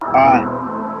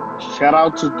Shout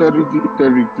out to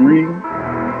 3333,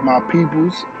 my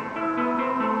peoples.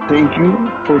 Thank you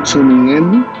for tuning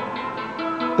in.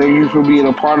 Thank you for being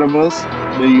a part of us,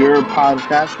 the Yerrr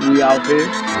podcast. We out here.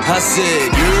 I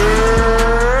said, Yerrr.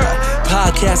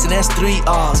 Podcasting, that's 3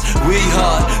 R's. We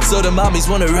hard, so the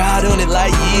mommies wanna ride on it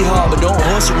like yeehaw. But don't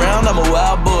horse around, I'm a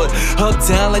wild boy.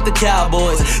 Uptown like the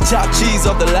Cowboys. Chop cheese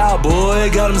off the loud boy.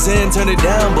 Got him saying, turn it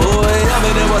down, boy. I'm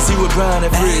in NYC with Brian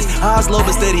and Frizz. Eyes low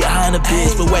but steady, eyeing the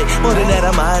bitch. But wait, more than that,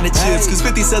 I'm eyeing the chips. Cause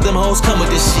 50 said them hoes come with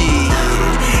this shit.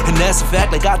 And that's a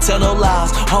fact, like I tell no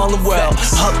lies. Harlem world,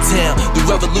 Uptown, the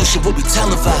revolution will be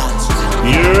televised.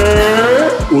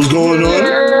 Yeah, what's going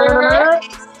on?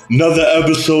 Another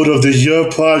episode of the Yerrr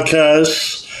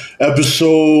podcast,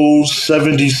 episode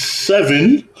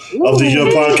 77 of the Yerrr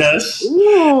podcast.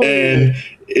 And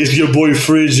it's your boy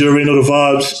Fridge, you already know the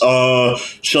vibes.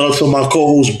 Shout out to my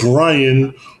co-host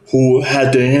Brian, who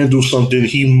had to handle something.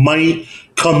 He might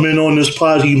come in on this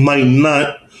pod, he might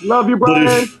not. Love you,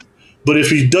 Brian. But if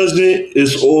he doesn't,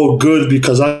 it's all good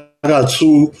because I got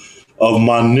two of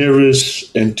my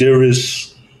nearest and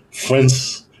dearest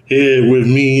friends here with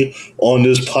me on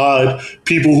this pod.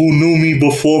 People who knew me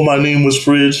before my name was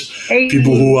Fridge. Hey.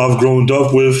 People who I've grown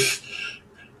up with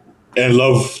and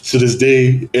love to this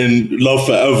day and love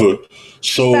forever.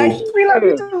 So we love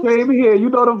you too. Same here. You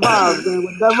know the vibes, man.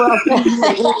 Whenever I see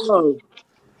you,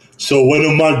 so one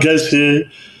of my guests here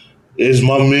is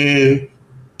my man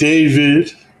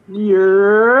David.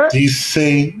 Yeah. He's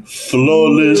sing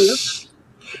flawless.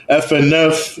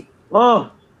 FNF.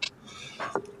 A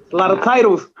lot of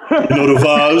titles. You know the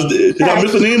vibes. Did I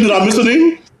miss a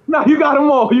name? No, you got them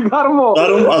all.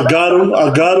 I got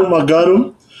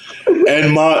him.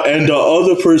 And the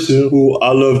other person who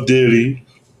I love dearly,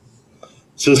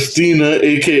 Justina,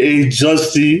 aka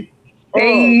Justy.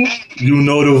 Hey. You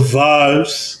know the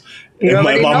vibes. Am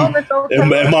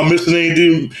I missing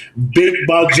anything? Big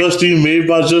by Justy, made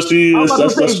by Justy. I'm about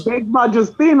to say big by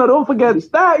Justina. Don't forget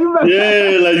that.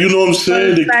 Yeah, like you know what I'm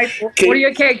saying. What are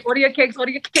your cakes?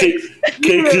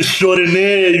 Cake is short in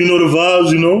there. You know the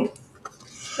vibes. You know.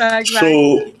 Right.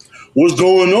 So what's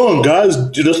going on, guys?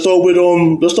 Let's start with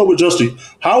Justy.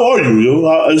 How are you,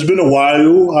 yo? It's been a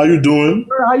while. How you doing?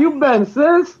 How you been,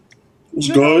 sis? It's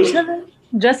good.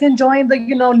 Just enjoying the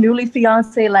newly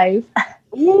fiance life.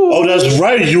 Ooh. Oh, that's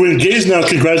right. You engaged now.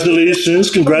 Congratulations.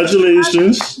 Congrats. Thank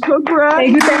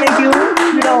you.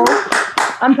 You know,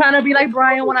 I'm trying to be like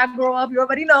Brian when I grow up. You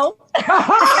already know.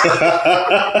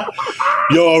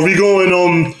 Yo, are we going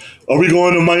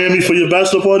to Miami for your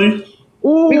bachelor party?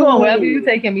 Ooh. We going wherever you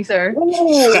taking me, sir.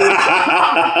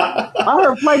 I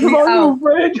heard flights on you,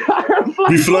 Fridge.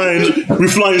 We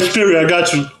flying Spirit. I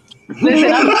got you. Listen,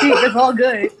 I'm cheap. It's all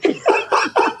good.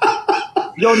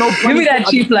 Yo, no. Give me that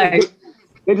cheap flag.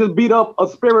 They just beat up a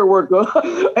Spirit worker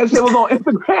and shit was on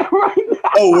Instagram right now.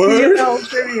 Oh, word?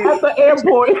 At the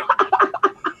airport.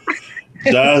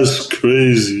 That's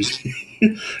crazy.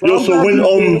 Yo,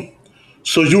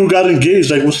 so you got engaged.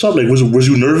 Like, what's up? Like, was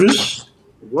you nervous?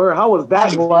 Word, how was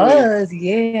that?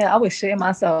 I was shitting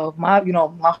myself. My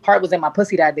heart was in my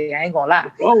pussy that day. I ain't gonna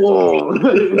lie. Oh,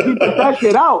 she put that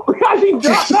shit out.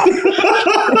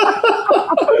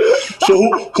 So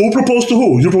who proposed to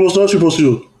who? You proposed to us, you proposed to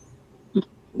you?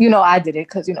 I did it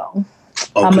because,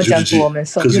 I'm a gentlewoman.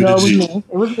 So, it was me.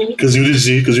 It was me. Because you the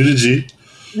G.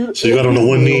 So you got on the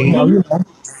one knee.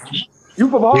 You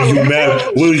from Harlem.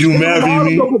 Will you marry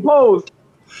me?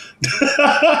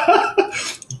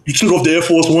 You took off the Air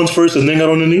Force Ones first and then got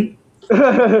on the knee?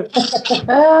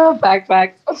 Fact.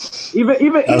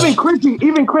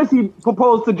 Even Chrissy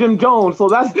proposed to Jim Jones, so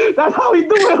that's how he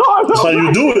do it in Harlem. That's how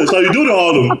you do it. That's how you do it in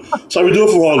Harlem. That's how we do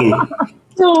it for Harlem.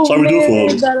 Not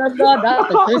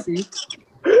the Chrissy.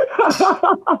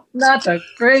 Not the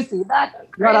Chrissy. That's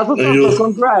what's up.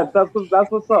 Congrats. That's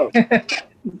what's up.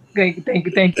 Thank you.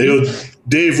 Hey, yo,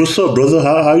 Dave, what's up, brother?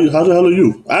 How the hell are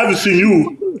you? I haven't seen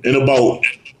you in about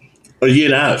a year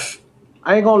and a half.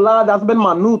 I ain't gonna lie, that's been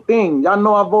my new thing. Y'all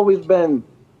know I've always been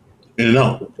in and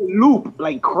out. Loop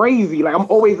like crazy. Like I'm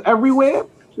always everywhere.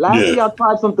 Last year I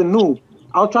tried something new.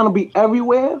 I was trying to be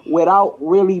everywhere without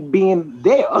really being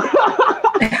there.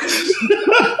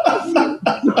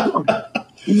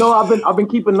 I've been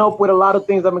keeping up with a lot of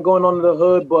things that have been going on in the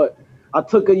hood, but I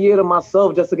took a year to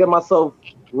myself just to get myself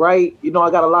right. I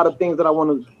got a lot of things that I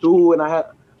want to do, and I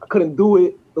couldn't do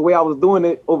it the way I was doing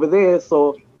it over there,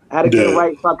 so I had to get it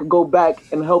right so I could go back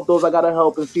and help those I gotta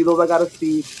help and see those I gotta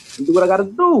see and do what I gotta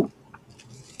do.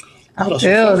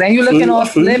 And you looking all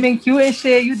slim and cute and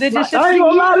shit. You did this shit. I ain't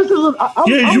gonna lie, I'm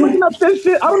looking up this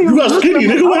shit. I don't even. You got skinny,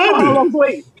 nigga. What happened?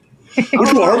 What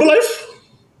you want, Herbalife?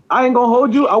 I ain't gonna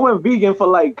hold you. I went vegan for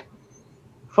like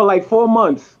 4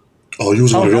 months. Oh, you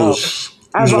was one of those.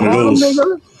 You was As a one of Harlem those.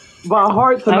 nigga, my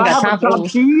heart to I ain't not got have time a for chopped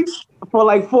those. cheese for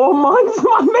like 4 months,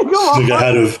 my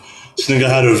nigga. This nigga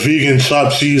had a vegan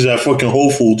chopped cheese at fucking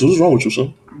Whole Foods. What's wrong with you,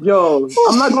 son? Yo,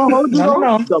 I'm not gonna hold you No.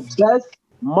 though. The best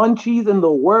munchies in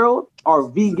the world are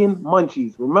vegan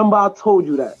munchies. Remember, I told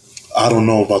you that. I don't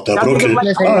know about that, Y'all but niggas okay. like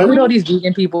Listen, All ice you right. know cream? these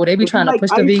vegan people, they be If you trying to like push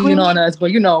the ice vegan cream, on us,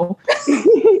 but you know.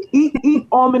 eat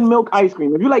almond milk ice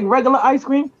cream. If you like regular ice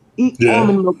cream, eat Yeah.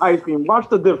 almond milk ice cream. Watch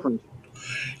the difference.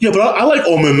 Yeah, but I like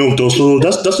almond milk though, so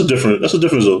that's a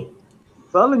difference though.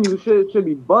 Telling you, shit should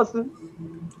be busting.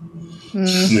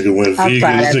 This nigga went I'll vegan.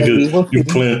 try This that, baby. nigga, We'll you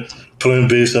see.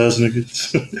 plant-based ass nigga.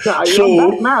 Nah, I'm back So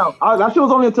now. That shit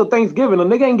was only until Thanksgiving. A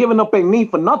nigga ain't giving up their meat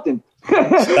for nothing. No.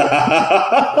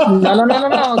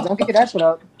 Don't get that shit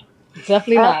up.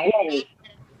 Definitely At not. all.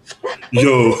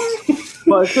 yo,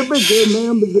 But shit been good,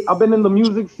 man. I've been in the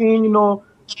music scene,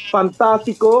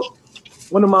 Fantastico,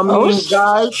 one of my Oh, main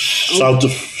guys. shout to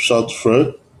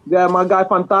Fred. Yeah, my guy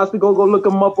Fantastico. Go look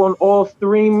him up on all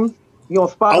streams. He on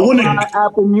I Spotify, wanna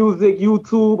Apple Music,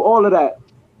 YouTube, all of that.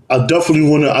 I definitely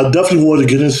want to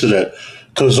get into that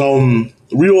because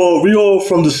we all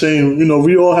from the same,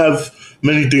 we all have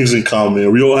many things in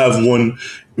common. We all have one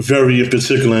very in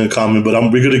particular in common, but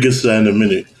we're gonna get to that in a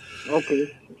minute. Okay.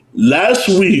 Last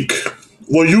week,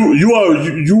 well, you're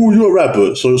a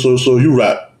rapper, so you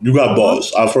rap. You got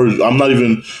bars. I've heard. I'm not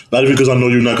even because I know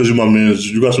you, not because you're my man.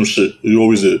 You got some shit. You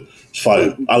always did. It's fire.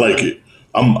 Thank you. I like it.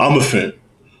 I'm a fan.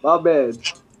 My bad.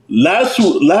 Last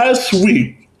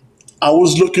week, I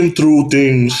was looking through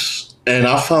things and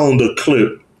I found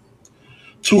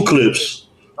two clips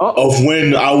Uh-oh. of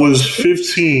when I was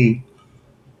 15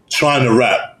 trying to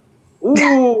rap,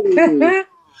 Ooh.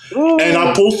 and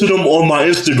I Ooh. posted them on my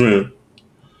Instagram.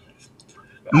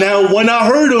 Now, when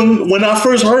I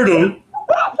first heard them,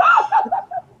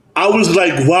 I was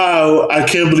like, wow, I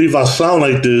can't believe I sound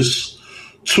like this.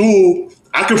 Two,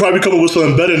 I could probably come up with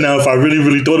something better now if I really,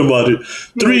 really thought about it.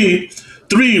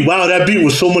 Three, wow, that beat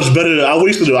was so much better. I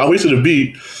wasted a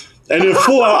beat. And then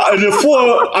four,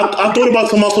 I thought about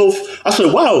to myself, I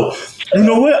said, wow, you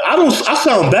know what? I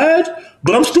sound bad,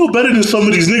 but I'm still better than some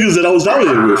of these niggas that I was out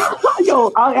here with.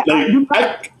 Yo,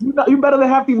 Like, you better than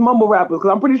half these mumble rappers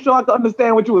because I'm pretty sure I can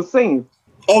understand what you were saying.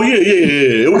 oh yeah.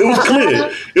 It was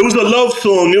clear. It was a love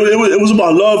song. It was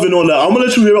about love and all that. I'm gonna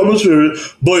let you hear it.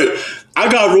 But I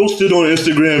got roasted on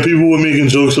Instagram. People were making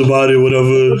jokes about it,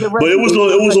 whatever. But it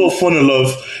was all fun and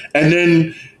love. And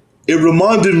then it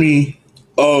reminded me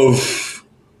of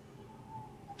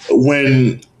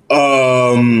when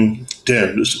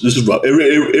damn, this is rough.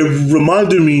 It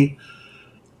reminded me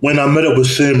when I met up with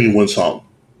Sammy one time.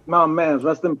 My man,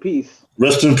 rest in peace.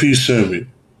 Rest in peace, Sammy.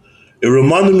 It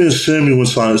reminded me of Sammy one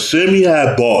time. Sammy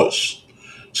had bars.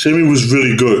 Sammy was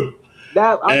really good.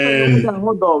 I'll tell you right And now,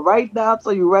 hold on. Right now, I'll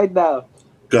tell you right now.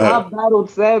 go I ahead. battled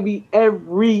Savvy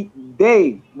every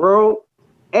day, bro.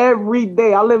 Every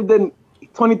day. I lived in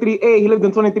 23A. He lived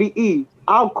in 23E.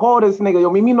 I'll call this nigga. Yo,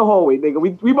 meet me in the hallway, nigga.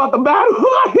 We about to battle.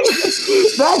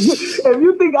 If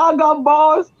you think I got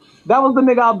bars, that was the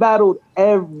nigga I battled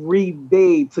every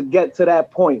day to get to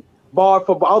that point. Bar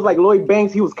for bar. I was like Lloyd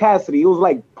Banks. He was Cassidy. It was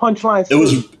like punchline.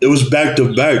 It was back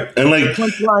to back. And like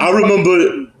Punchline. I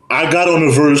remember I got on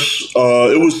the verse,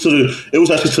 it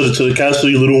was actually to the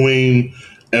Cassidy, Lil Wayne,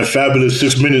 and Fabulous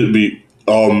 6 minute beat.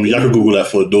 Y'all can Google that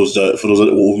for those that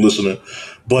were listening.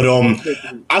 But I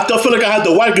felt like I had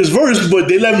the wackest verse, but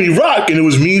they let me rock, and it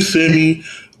was me, Sammy,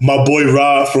 my boy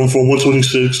Ra from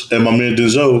 126, and my man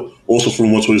Denzel also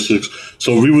from 126.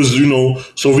 So we was,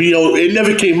 it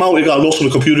never came out. It got lost on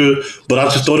the computer, but I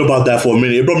just thought about that for a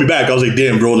minute. It brought me back. I was like,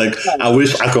 damn, bro, like I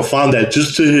wish I could find that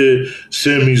just to hear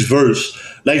Sammy's verse.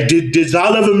 Like, did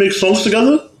y'all ever make songs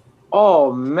together?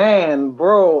 Oh man,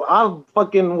 bro, I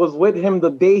fucking was with him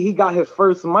the day he got his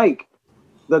first mic.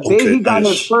 The day he got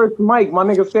his first mic, my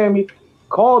nigga Sammy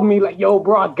called me like, yo,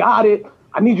 bro, I got it.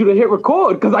 I need you to hit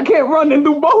record because I can't run and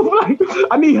do both. Like,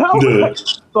 I need help. Yeah.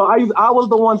 So I was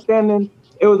the one standing.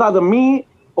 It was either me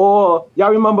or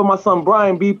y'all remember my son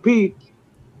Brian BP,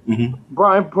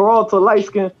 Brian Peralta, light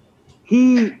skin.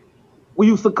 We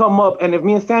used to come up, and if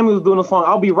me and Sammy was doing a song,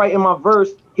 I'll be writing my verse.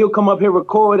 He'll come up here,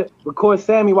 record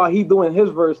Sammy while he doing his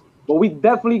verse. But we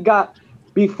definitely got,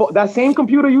 before that same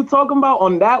computer you talking about,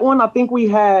 on that one, I think we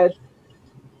had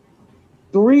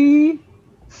 3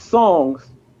 songs.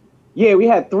 Yeah, we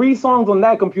had 3 songs on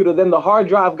that computer. Then the hard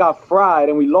drive got fried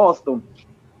and we lost them.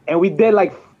 And we did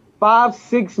like 5,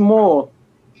 6 more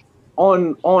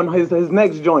on his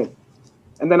next joint.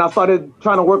 And then I started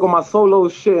trying to work on my solo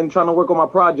shit and trying to work on my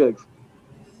projects.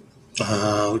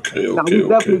 Okay.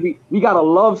 We got a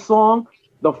love song.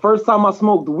 The first time I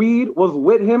smoked weed was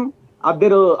with him. We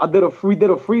did a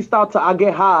freestyle to I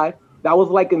Get High. That was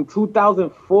like in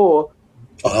 2004.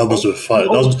 Oh, that must have been fun.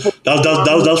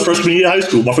 That was freshman year of high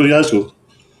school. My freshman year of high school.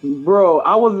 Bro,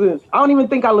 I don't even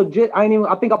think I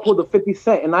think I pulled a 50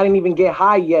 Cent and I didn't even get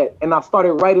high yet. And I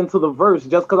started right into the verse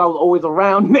just because I was always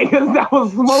around niggas that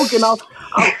was smoking.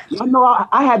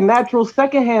 I had natural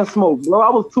secondhand smoke, bro.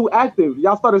 I was too active.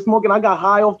 Y'all started smoking. I got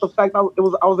high off the fact I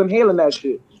was inhaling that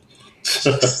shit.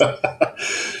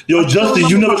 Yo, Justin,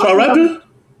 you never tried rapping?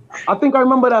 I think I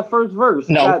remember that first verse.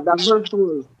 No. That verse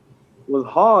was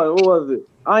hard. What was it?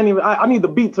 I need the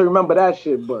beat to remember that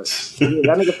shit, but yeah,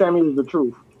 that nigga Sammy was the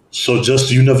truth. So,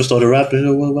 Justin, you never started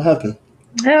rapping? What happened?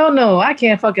 Hell no, I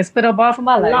can't fucking spit a bar for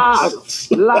my life.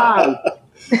 Lies.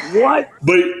 What?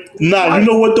 But nah, you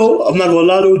know what though? I'm not gonna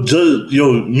lie though.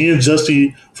 Me and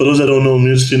Justy, for those that don't know,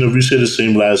 me and Justina, we share the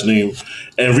same last name,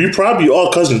 and we probably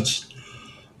all cousins.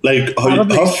 Like her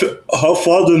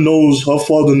father knows. Her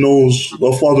father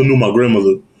knew my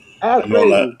grandmother. That's and all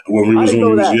that when we was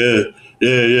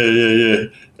yeah.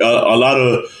 A lot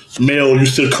of male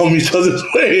used to come each other's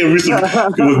way. And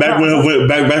back when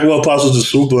Apostle was the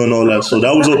super and all that. So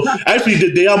that was actually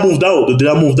the day I moved out.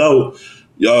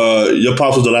 Your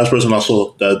Pops was the last person I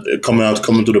saw that coming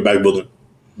through the back building.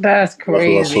 That's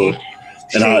crazy.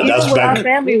 And that's with back. Our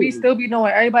family, we still be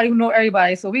knowing everybody who know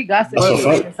everybody, so we got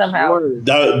to somehow.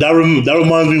 That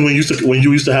reminds me when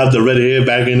you used to have the red hair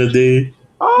back in the day.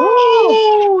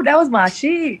 Oh, that was my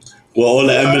shit. Well, all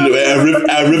the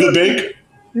at Riverbank.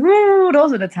 Ooh,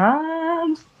 those are the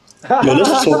times. Yo,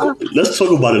 let's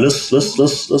talk about it. Let's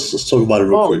talk about it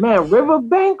real quick. Oh man,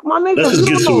 Riverbank, my nigga. Let's just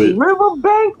get to it.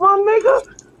 Riverbank, my nigga.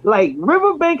 Like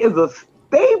Riverbank is a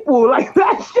staple. Like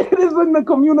that shit is in the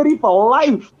community for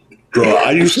life. Bro,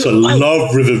 I used to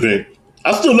love Riverbank.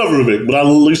 I still love Riverbank, but I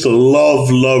used to love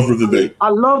Riverbank. I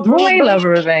loved Riverbank. Who ain't love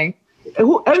Riverbank?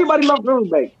 Everybody loved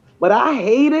Riverbank, but I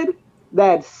hated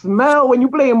that smell when you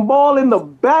playing ball in the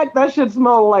back. That shit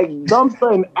smelled like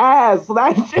dumpster and ass.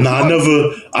 That shit. Nah,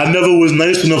 I never was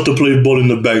nice enough to play ball in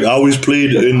the back. I always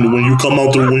played when you come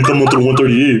out through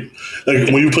 138, like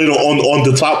when you played on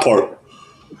the top part.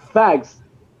 Facts.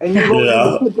 And you go to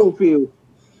the football field.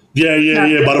 Yeah,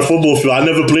 by the football field. I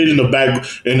never played in the back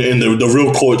in the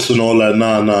real courts and all that.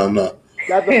 Nah.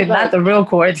 Not the real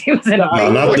courts. He was in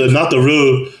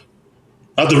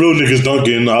not the real niggas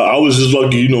dunking. I was just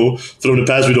lucky, throwing the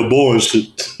pass me the ball and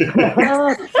shit.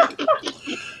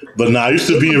 But I used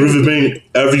to be in Riverbank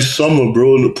every summer,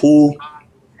 bro, in the pool.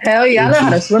 Hell yeah, I know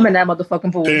how to swim in that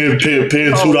motherfucking pool. Paying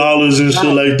 $2 and shit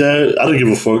like that. I didn't give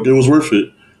a fuck. It was worth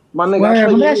it. My nigga,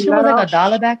 remember that shit was like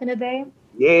 $1 back in the day?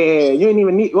 Yeah, you didn't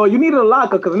even need. Well, you needed a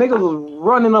locker because niggas was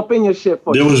running up in your shit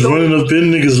for. They was running up in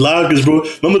niggas' lockers, bro.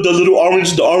 Remember the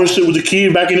orange shit with the key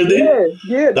back in the day?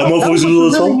 Yeah. That motherfucker was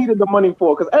really needed the money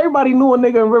for because everybody knew a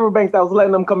nigga in Riverbank that was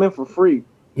letting them come in for free.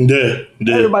 Yeah.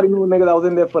 Everybody knew a nigga that was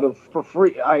in there for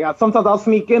free. Sometimes I'll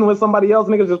sneak in with somebody else.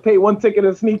 Niggas just pay one ticket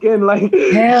and sneak in. Like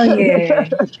hell yeah.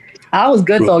 I was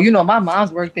good though. My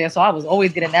mom's worked there, so I was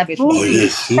always getting that bitch. Oh yeah.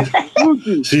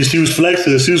 She was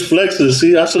flexing.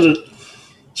 See, I should have.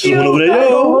 She went over there.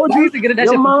 Yo, I used to get that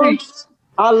shit for free.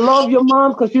 I love your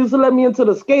mom because she used to let me into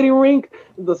the skating rink,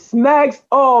 the snacks.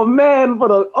 Oh man,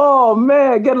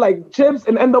 get like chips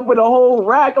and end up with a whole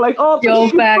rack. Like fact,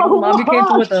 mommy came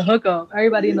through with a hookup.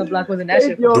 Everybody in the block was in that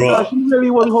shit. Bro, she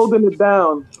really was holding it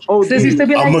down. Sis used to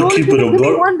be like, give me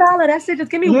 $1. That's it.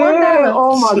 Just give me $1.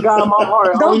 Oh my god, my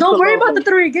heart. Don't worry about the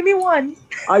 3. Give me 1.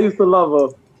 I used to love her.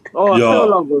 Oh, I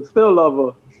still love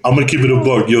her. I'm gonna keep it a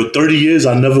buck. 30 years,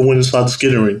 I never went inside the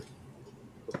skating rink.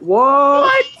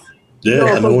 What? Yeah,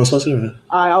 I never went inside the skating rink.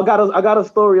 I got a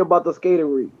story about the skating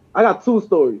rink. I got 2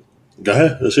 stories. Go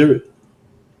ahead, let's hear it.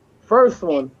 First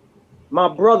one, my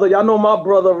brother. Y'all know my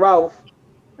brother Ralph.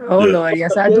 Oh yeah. Lord,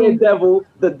 yes I do.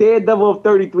 The daredevil of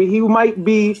 33. He might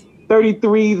be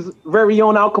 33's very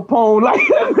own Al Capone. Like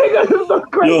so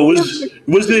crazy. Yo,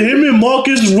 was it him and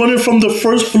Marcus running from the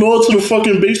first floor to the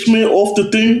fucking basement off the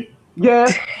thing? Yeah.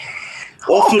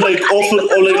 Off of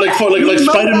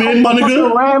Spider-Man, my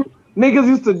nigga. Ramp. Niggas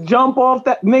used to jump off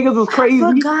that. Niggas was crazy.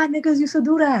 Oh God, niggas used to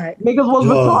do that. Niggas was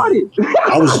retarded.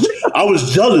 I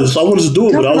was jealous. I wanted to do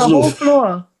it, but I was a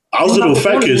little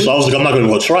fat kid, so I was like, I'm not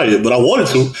gonna try it, but I wanted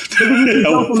to.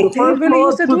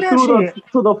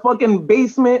 To the fucking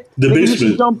basement. The basement. Used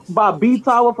to jump by B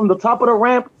Tower from the top of the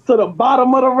ramp to the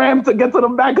bottom of the ramp to get to the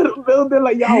back of the building.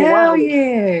 Like y'all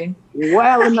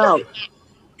wilding out.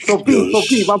 So Pete,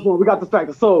 we got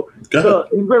distracted. So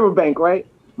in Riverbank, right?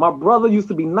 my brother used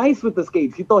to be nice with the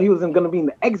skates. He thought he was gonna be in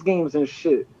the X Games and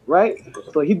shit, right?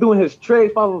 So he doing his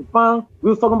tricks, fine.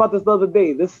 We was talking about this the other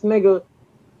day. This nigga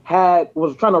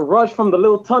was trying to rush from the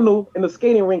little tunnel in the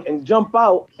skating rink and jump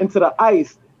out into the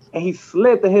ice, and he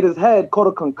slipped and hit his head, caught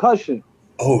a concussion.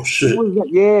 Oh shit!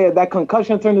 Yeah, that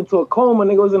concussion turned into a coma.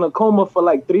 Nigga was in a coma for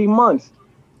like 3 months,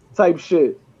 type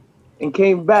shit, and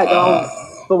came back.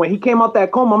 So when he came out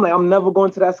that coma, I'm like, I'm never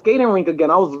going to that skating rink again.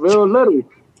 I was real little.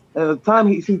 And at the time,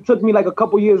 he took me like a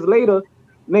couple years later,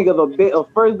 nigga, the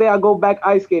first day I go back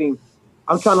ice skating,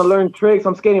 I'm trying to learn tricks.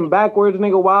 I'm skating backwards,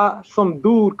 nigga. Why? Some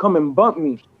dude come and bump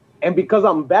me. And because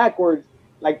I'm backwards,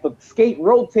 like the skate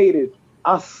rotated,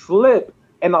 I slipped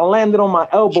and I landed on my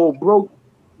elbow, broke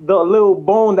the little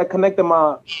bone that connected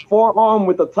my forearm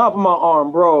with the top of my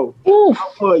arm, bro.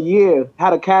 For a year.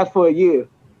 Had a cast for a year.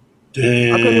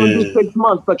 Damn. I couldn't even do 6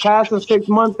 months. The cast in 6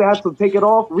 months, they had to take it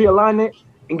off, realign it,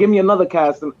 and give me another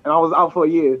cast, and I was out for a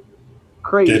year.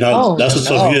 Crazy. Yeah, that's a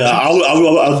tough. Yeah, I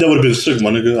that would have been sick, my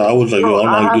nigga. I was like, yo, I'm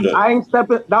not gonna do that. I ain't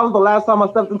stepping. That was the last time I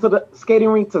stepped into the skating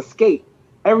rink to skate.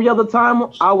 Every other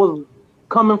time, I was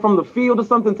coming from the field or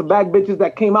something to back bitches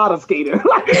that came out of skating.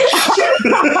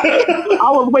 I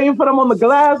was waiting for them on the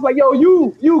glass, like, yo,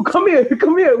 you come here.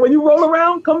 When you roll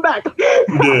around, come back.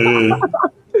 Yeah.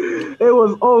 It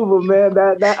was over, man.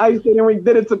 That ice skating rink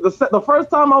did it. The first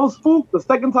time I was spooked. The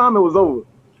second time it was over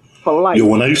for life. Yo,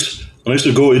 when I used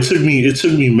to go, it took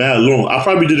me mad long. I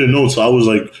probably didn't know until I was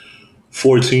like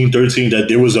 14, 13 that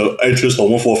there was an entrance on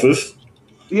 145th.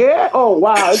 Yeah. Oh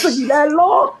wow, it took you that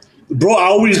long. Bro, I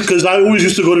always used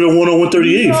to go to the one on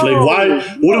 138th. Like, why?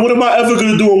 What am I ever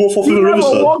gonna do on 145th You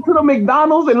Riverside? never walk to the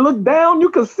McDonald's and look down. You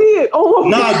can see it. Oh,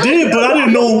 nah, I did, but I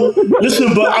didn't know.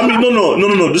 Listen, but I mean,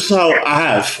 no. This is how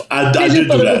I did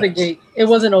do that. The gate. It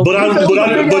wasn't open. But it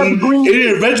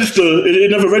didn't register.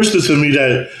 It never registered to me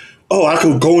that I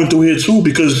could go in through here too,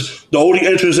 because the only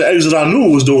entrance and exit I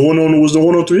knew was the one on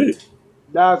 138.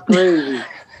 That's crazy.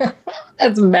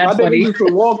 That's mad funny. I used to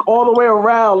walk all the way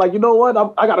around. Like, you know what?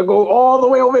 I gotta go all the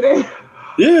way over there.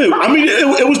 Yeah, I mean,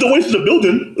 it was the way to the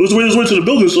building. It was the way to the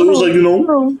building. So it was like,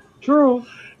 True.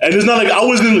 And it's not like I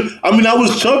was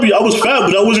chubby, I was fat,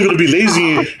 but I wasn't gonna be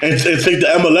lazy and take the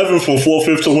M11 from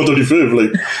 4/5 to 135th.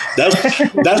 Like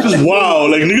that's just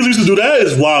wild. Like niggas used to do that.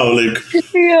 It's wild. Like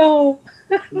yo,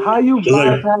 how you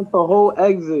bypass the whole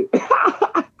exit?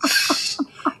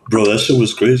 Bro, that shit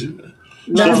was crazy, man.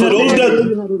 No, so for those that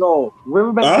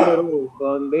Riverbank had it all,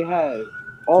 son. They had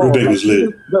all. Riverbank was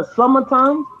lit. The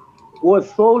summertime was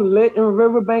so lit in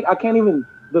Riverbank. I can't even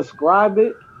describe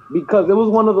it because it was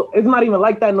one of the. It's not even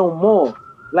like that no more.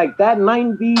 Like that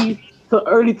 90s to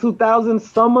early 2000s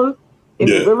summer in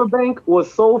Riverbank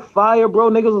was so fire, bro.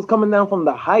 Niggas was coming down from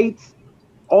the heights,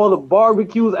 all the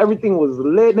barbecues, everything was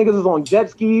lit. Niggas was on jet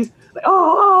skis, like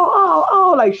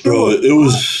like shit. Bro, it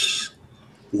was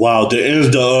wow.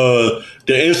 The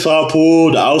inside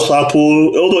pool, the outside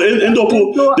pool, although indoor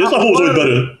pool, the inside pool was always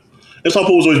better. Inside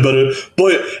pool was always better,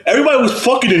 but everybody was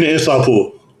fucking in the inside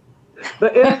pool.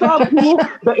 The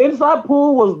inside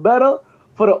pool was better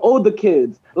for the older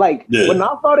kids. Like when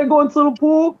I started going to the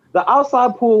pool, the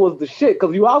outside pool was the shit.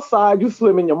 Cause you outside, you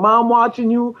swimming, your mom watching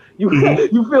you, you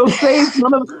feel safe.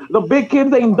 None of the big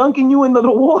kids ain't dunking you into the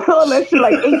water. That shit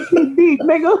like 8 feet deep,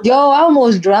 nigga. Yo, I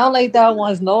almost drowned like that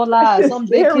once. No lie, some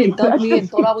big kid dunked me and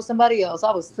thought I was somebody else.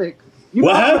 I was sick.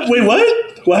 What happened? Wait, what?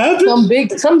 What happened?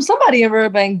 Somebody in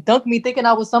Riverbank dunked me thinking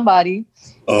I was somebody.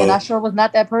 And I sure was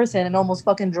not that person and almost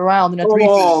fucking drowned in a 3 feet.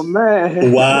 Oh,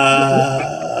 man.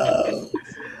 Wow.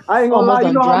 I ain't gonna lie.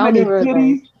 You know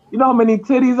how many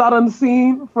titties I done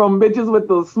seen from bitches with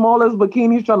the smallest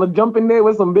bikinis trying to jump in there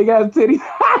with some big ass titties?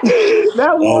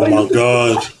 Oh, my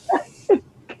God.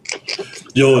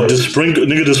 Yo, the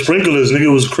sprinklers,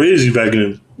 nigga, was crazy back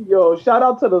then. Yo, shout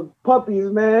out to the puppies,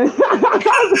 man.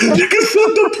 You can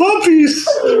send the puppies.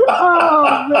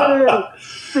 Oh, man.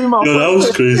 See my that was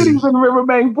crazy. Titties in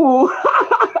Riverbank pool.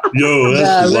 Yo,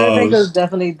 that's wild. Riverbank was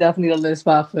definitely the lit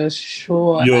spot for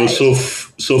sure. Yo, so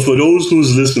for those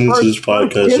who's listening to this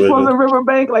podcast right now. in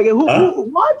Riverbank, like, who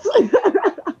what?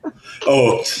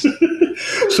 Oh,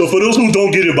 so for those who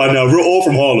don't get it by now, we're all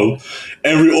from Harlem,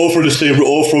 and we're all from the same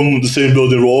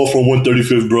building. We're all from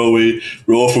 135th Broadway.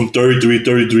 We're all from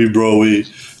 33 Broadway.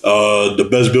 The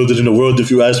best building in the world,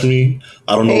 if you ask me.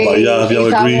 I don't know about y'all. If y'all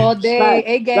agree, all day,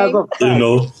 you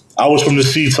know, I was from the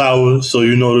C Tower, so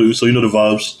you know the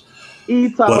vibes.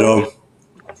 E Tower.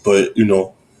 But you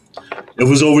know, it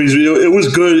was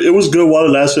good. It was good while it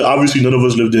lasted. Obviously, none of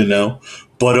us lived there now.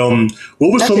 But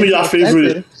what was some of y'all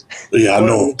favorite? Yeah, I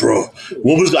know, bro.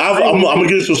 What was I'm gonna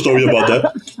get into a story about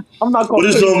that. I'm not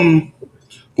gonna.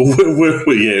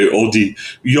 Yeah, OD.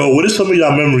 Yo, what is some of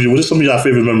y'all memories? What is some of y'all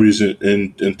favorite memories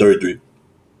in 33?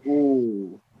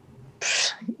 Ooh.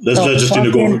 Let's let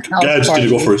Justina go. Justina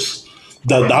go first.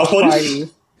 The house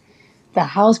parties? The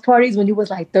house parties when you was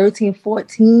like 13,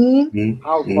 14. Mm-hmm.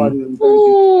 House parties.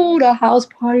 Ooh, the house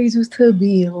parties used to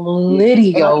be litty,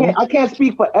 yo. I can't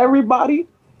speak for everybody,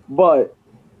 but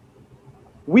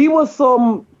we was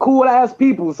some cool ass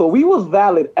people, so we was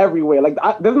valid everywhere. Like,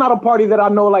 there's not a party that I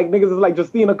know like niggas is like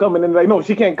Justina coming and like, no,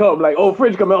 she can't come. Like, oh,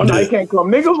 Fridge coming, oh, no, he can't come.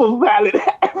 Niggas was valid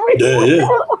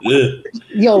everywhere. Yeah.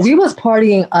 Yo, we was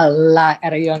partying a lot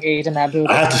at a young age in that building.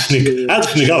 I had to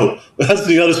sneak out. I had to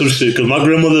sneak out of some shit because my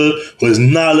grandmother was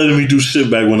not letting me do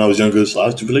shit back when I was younger. So I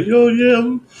used to be like, yo,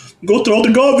 yeah, go throw out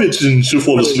the garbage, and she'll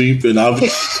fall asleep, and I'll be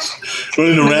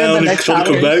running around and trying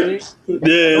to come back.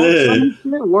 Yeah.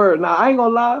 Word. Now, I ain't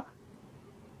gonna lie.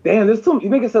 Damn, there's some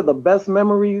niggas said the best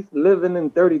memories living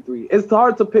in 33. It's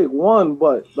hard to pick one,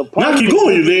 but the party. Nah, keep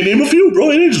going. You name a few,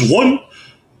 bro. It ain't just one.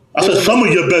 I said some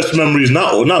of your best memories,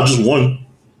 not just one.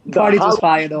 Parties was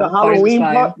fire though. The Halloween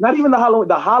not even the Halloween,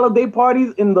 the holiday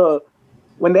parties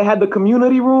when they had the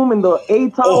community room in the A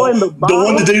tower and the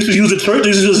one that they used to use at church. They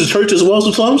used to use the church as well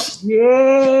sometimes.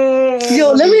 Yeah.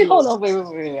 Yo, let me hold on.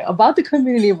 Wait. About the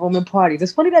community room and parties.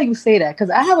 It's funny that you say that because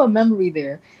I have a memory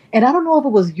there, and I don't know if it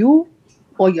was you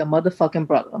or your motherfucking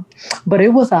brother, but it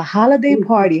was a holiday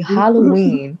party,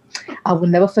 Halloween. I will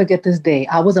never forget this day.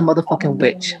 I was a motherfucking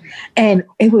witch, and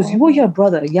it was you or your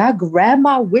brother. Y'all grabbed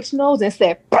my witch nose and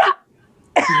said, "Bah!"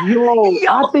 Yo,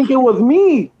 I think it was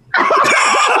me.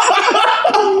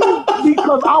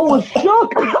 Because I was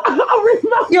shook. I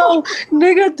remember. Yo,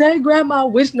 nigga, they grabbed my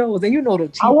witch nose, and you know the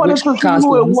cheap I wanted to see costumes.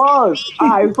 who it was. All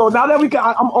right, so now that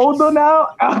I'm older now,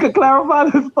 I can clarify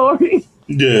the story.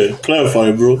 Yeah, clarify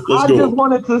it, bro. Let's go. I just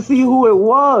wanted to see who it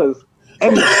was,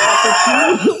 and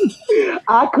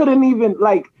I couldn't even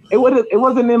it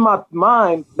wasn't in my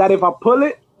mind that if I pull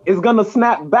it, it's gonna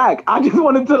snap back. I just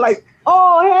wanted to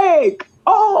oh hey,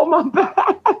 oh my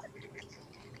bad.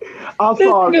 I'm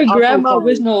sorry. Nigga grabbed my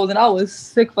witch nose, and I was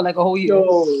sick for like a whole year.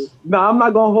 Yo, nah, I'm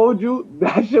not gonna hold you.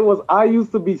 That shit was. I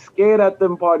used to be scared at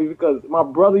them parties because my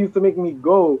brother used to make me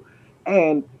go,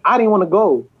 and I didn't want to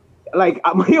go. Like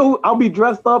I'll be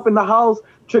dressed up in the house,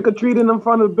 trick or treating in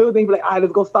front of the building. Be like, all right,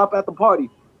 let's go stop at the party.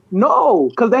 No,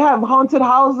 because they have haunted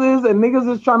houses and niggas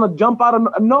is trying to jump out of.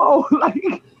 No,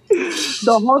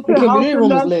 the haunted house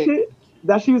and that shit.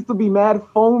 That shit used to be mad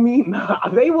foamy. Nah,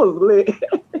 they was lit.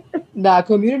 Nah,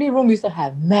 community room used to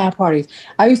have mad parties.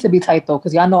 I used to be tight though,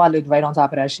 because y'all know I lived right on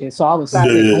top of that shit. So I was sick. I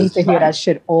used to hear that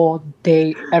shit all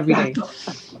day, every day.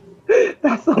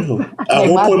 That's so At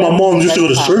one point, my mom used to go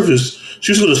to service.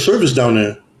 She used to go to service down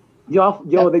there. Yo,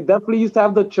 they definitely used to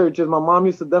have the churches. My mom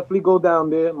used to definitely go down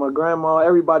there. My grandma,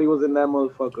 everybody was in that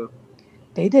motherfucker.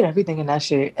 They did everything in that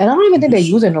shit. And I don't even think they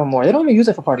use it no more. They don't even use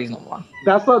it for parties no more.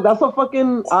 That's a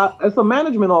fucking, it's a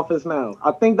management office now.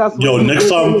 I think that's yo, next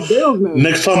time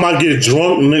I get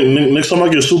drunk, next time I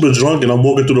get super drunk and I'm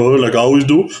walking through the hood like I always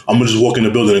do, I'm going to just walk in the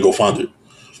building and go find it.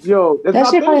 Yo, that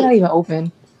shit probably not even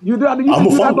open. You do not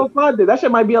go find it. That shit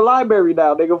might be a library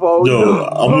now, nigga.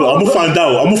 I'm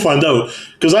gonna find out.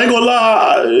 Cause I ain't gonna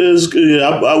lie.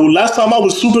 Last time I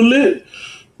was super lit.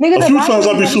 Nigga, a few times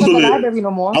I'll be super lit. No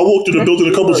more. I walked through the building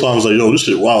a couple times. Like, yo, this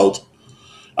shit wild.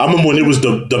 I remember when it was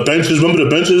the benches. Remember the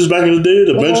benches back in the day?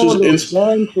 The benches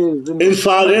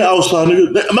inside and outside,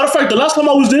 nigga. Matter of fact, the last time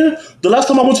I was there, the last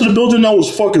time I went to the building, I was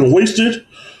fucking wasted.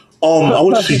 I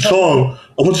went to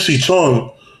see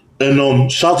Chong.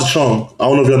 And shout out to Chong. I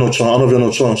don't know if y'all know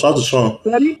Chong. Shout out to Chong.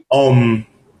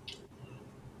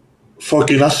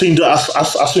 Fucking, I seen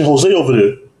Jose over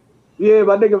there. Yeah,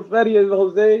 my nigga Fetty is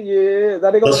Jose. Yeah,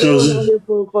 that nigga was here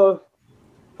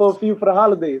for the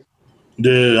holidays.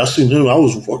 Yeah, I seen him. I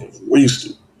was fucking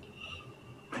wasted.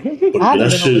 I haven't been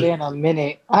over there in a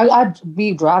minute. I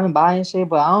be driving by and shit,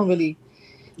 but I don't really.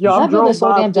 Yo, I'm building so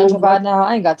damn gentrified now.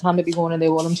 I ain't got time to be going in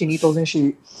there with them chinitos and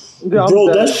shit. Yeah,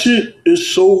 bro, that shit is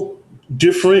so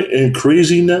different and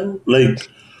crazy now. Like,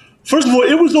 first of all,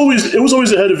 it was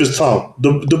always ahead of its time.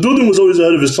 The building was always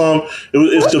ahead of its time.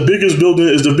 It's the biggest building.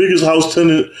 It's the biggest house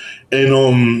tenant in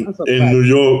New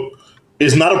York.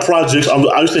 It's not a project.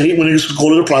 I used to hate when niggas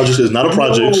call it a project. It's not a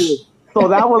project. So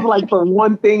that was like the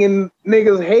one thing and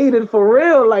niggas hated for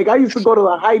real. Like I used to go to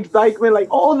the Heights Dykeman, like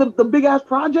the big ass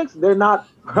projects. They're not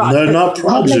projects. They're not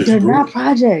projects. They're not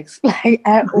projects, like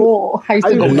at all. I used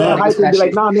to go to the Heights and be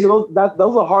like, nah, nigga,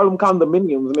 those are Harlem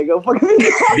condominiums, nigga.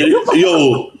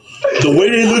 Yo, the way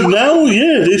they look now,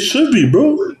 yeah, they should be,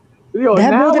 bro. Yo,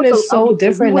 that building is so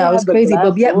different now. It's crazy,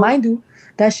 but yet, mind you,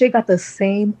 that shit got the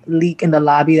same leak in the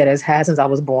lobby that it's had since I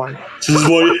was born. Since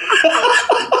boy.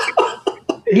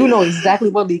 You know exactly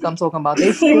what league I'm talking about.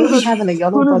 They still be having a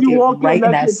yellow Soon as you walk bucket right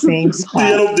in that same The spot.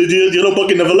 yellow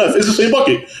bucket never left. It's the same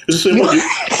bucket. It's the same bucket.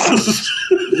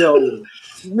 Yo,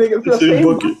 niggas, The same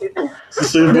bucket. It's the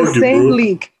same The bucket, same bro.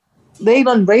 leak. They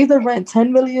done raised the rent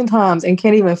 10 million times and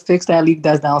can't even fix that leak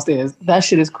that's downstairs. That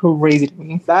shit is crazy to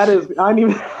me. that is, I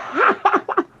didn't even.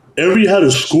 Every had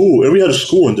a school. Every had a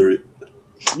school under it.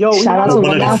 Yo, we Shout out had to a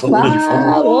 195,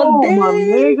 195 all oh, my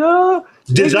day. nigga.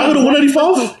 Did y'all go to Niggas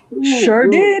 195? Sure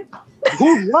did.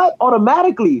 Who's what?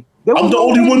 Automatically. There was I'm the no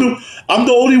only way. one. I'm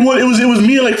the only one. It was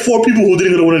me and like 4 people who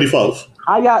didn't go to 195.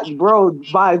 I got, bro,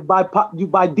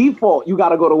 by default, you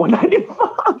gotta go to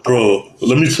 195. Bro,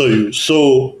 let me tell you.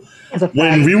 So It's a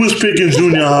when fact. we was picking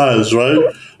junior highs, right?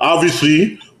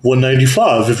 Obviously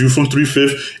 195. If you from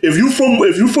 3/5, if you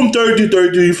from 30,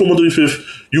 you from 135th,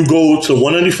 you go to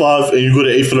 195 and you go to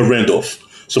 8th for Randolph. I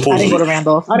Supposedly, didn't go to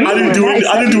Randolph. I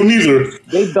didn't do neither.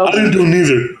 They I doubled didn't do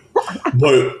neither.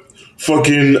 But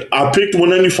fucking, I picked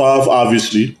 195.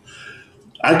 Obviously,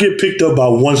 I get picked up by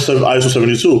ISO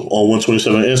 72 on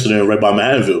 127 incident right by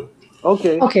Manhattanville.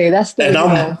 Okay. Okay, that's still, And you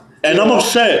know. I'm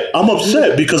upset. I'm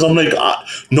upset because I'm like,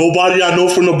 nobody I know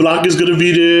from the block is gonna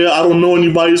be there. I don't know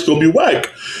anybody. It's gonna be whack.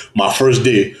 My first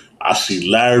day, I see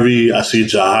Larry. I see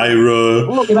Jahira.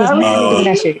 Look, It was Larry, mad niggas in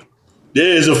that shit. Yeah,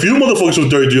 there's a few motherfuckers from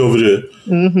 30 over there.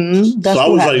 That's So I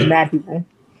who was had like- mad people.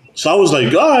 So I was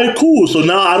like, all right, cool. So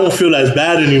now I don't feel as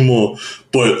bad anymore.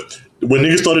 But when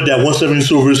niggas started that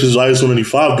 172 versus IS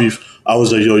 195 beef, I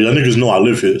was like, yo, y'all niggas know I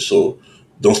live here, so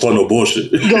don't start no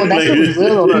bullshit. Yo, that Like, shit was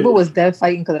real though. People was dead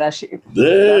fighting because of that shit.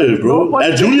 yeah, bro. No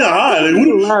fucking- At junior high, like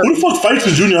who the fuck fights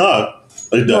in junior high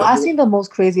like that? No, I seen the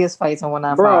most craziest fights in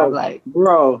 195. bro, Like,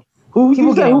 bro. Who People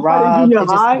you said getting who fought in robbed, junior it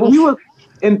just- high? We was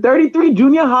in 33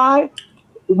 junior high.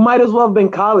 Might as well have been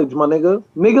college, my nigga.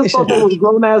 Niggas It thought should they was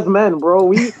grown ass men,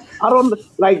 bro. I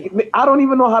don't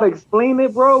even know how to explain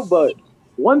it, bro. But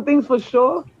one thing's for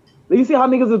sure. You see how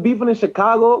niggas is beefing in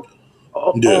Chicago?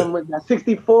 Yeah.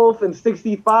 64th and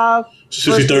 65.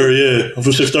 63rd, yeah. I'm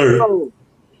from 63rd. Bro,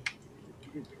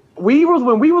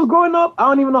 when we was growing up, I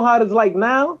don't even know how it's like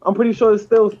now. I'm pretty sure it's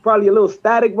still probably a little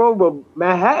static, bro. But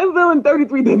Manhattanville and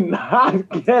 33 did not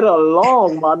get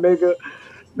along, my nigga.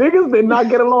 Niggas did not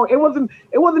get along. It wasn't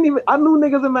even. I knew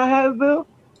niggas in Manhattanville,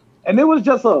 and it was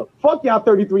just a fuck y'all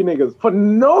 33 niggas for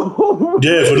no.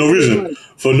 Yeah, for no reason.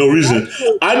 For no reason.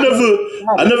 I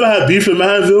never had beef in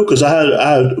Manhattanville because I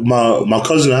had my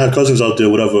cousin. I had cousins out there,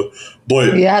 whatever.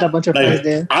 But yeah, I had a bunch of friends like,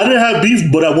 there. I didn't have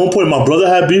beef, but at one point my brother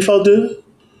had beef out there.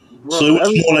 So it was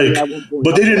more everybody at one like, point.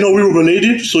 but they didn't know we were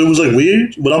related, so it was like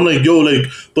weird. But I'm like, yo, like,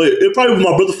 but it probably was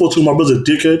my brother's fault too. My brother's a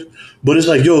dickhead. But it's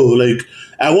like, yo, like,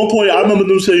 at one point I remember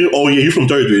them saying, "Oh yeah, you from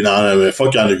 33?" Nah, man,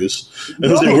 fuck y'all niggas. And I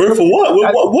was like, word for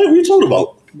what? What are you talking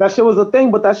about? That shit was a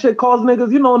thing, but that shit caused niggas,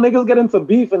 niggas get into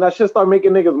beef, and that shit start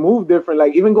making niggas move different.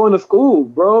 Like, even going to school,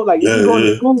 bro. Like, even going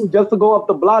to school just to go up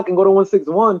the block and go to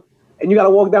 161, and you gotta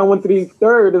walk down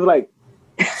 133rd. It's like,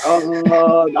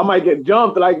 I might get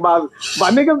jumped. Like, by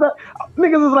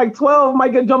niggas is like 12,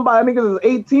 might get jumped by niggas is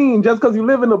 18 just because you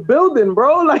live in a building,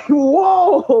 bro. Like,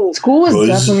 whoa. School was Bro,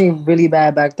 definitely really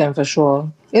bad back then for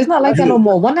sure. It's not like that no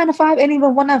more. 195 ain't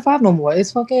even 195 no more.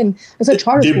 It's a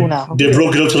charter school now. They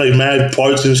broke it up to like mad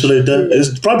parts and shit like that. Yeah.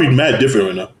 It's probably mad different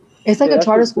right now. It's like Yeah, a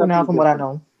charter that's school now from what I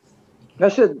know.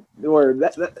 That shit, it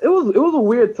was a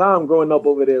weird time growing up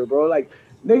over there, bro. Like,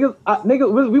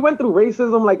 niggas, we went through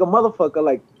racism like a motherfucker.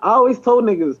 Like, I always told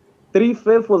niggas,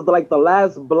 3/5 was like the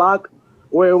last block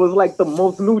where it was like the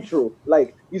most neutral.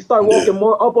 Like, you start walking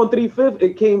more up on 3/5,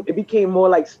 it became more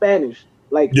like Spanish.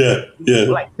 Like, Yeah.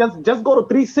 like just go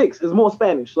to 3/6 is more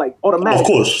Spanish, like automatic. Of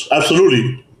course,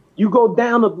 absolutely. You go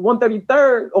down to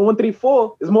 133rd or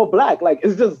 134 is more black. Like,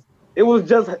 it was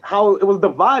just how it was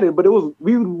divided, but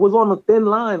we was on a thin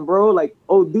line, bro. Like,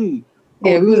 OD.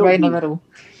 Yeah, we was right in the OD. middle.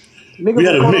 Niggas We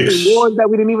had were a caught up mix. in wars that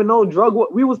we didn't even know.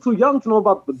 We was too young to know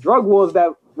about the drug wars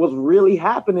that was really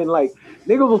happening. Like,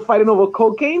 niggas was fighting over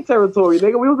cocaine territory.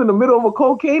 Nigga, we was in the middle of a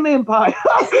cocaine empire.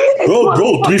 Bro,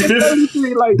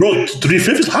 3/5, like, bro,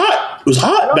 3/5 is hot. It was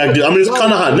hot back then. I mean, it's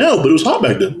kind of hot now, but it was hot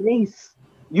back then. Mace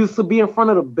used to be in front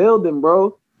of the building,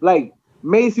 bro. Like,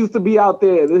 Mace used to be out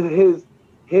there.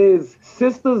 His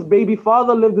sister's baby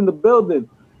father lived in the building.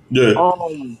 Yeah.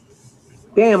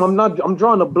 Damn, I'm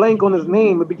drawing a blank on his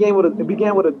name. It began with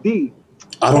a D.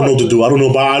 I don't know what to do. I don't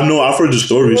know, but I've heard the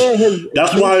stories. Yeah,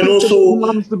 That's why I know. So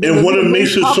in one of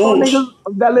Mace's songs, niggas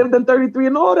that lived in 33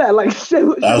 and all that, like, shit.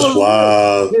 that's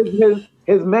wild.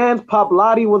 His man's Pop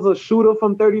Lottie was a shooter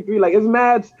from 33. Like, it's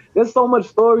mad. There's so much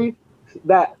story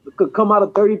that could come out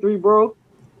of 33, bro,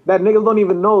 that niggas don't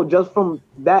even know just from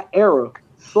that era.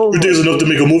 So You think it's enough to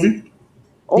make a movie?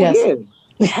 Oh Yes.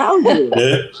 yeah. Hell yeah.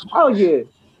 Yeah. Hell yeah.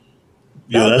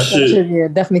 Yo, that shit. Yeah,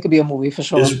 definitely could be a movie for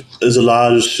sure. It's a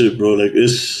lot of shit, bro. Like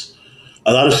it's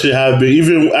a lot of shit happened.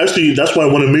 Even actually, that's why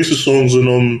one of Mason's songs in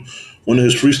one of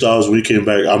his freestyles when he came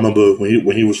back. I remember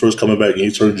when he was first coming back and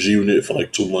he turned G Unit for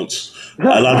like 2 months.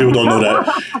 A lot of people don't know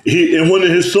that. He in one of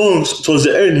his songs towards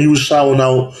the end he was shouting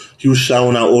out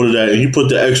all of that, and he put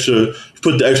the extra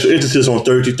emphasis on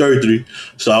 33.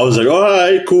 So I was like, all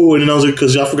right, cool. And then I was like,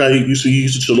 because I forgot he used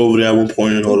to chill over there at one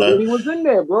point and all that. He was in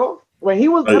there, bro. When he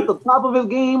was at the top of his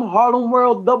game, Harlem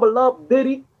World, Double Up,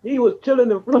 Diddy, he was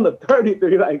chilling in front of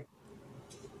 33. Like,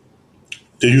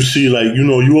 did you see I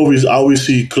always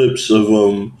see clips of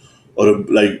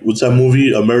like what's that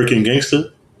movie, American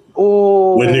Gangster?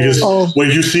 Oh, when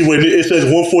you see when it says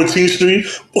 114th Street,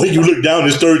 when you look down,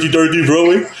 it's 30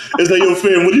 Broadway. It's like, yo,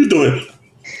 fam, what are you doing?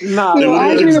 Nah,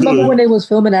 I actually remember when they was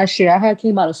filming that shit. I had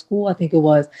came out of school, I think it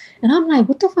was, and I'm like,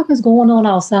 what the fuck is going on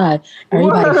outside?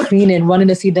 Everybody fiending, running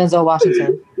to see Denzel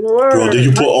Washington. Bro, did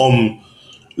you put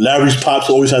Larry's pops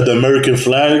always had the American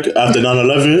flag after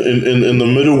 9/11 in the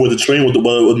middle with the train with the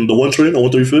one train on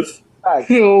 135th?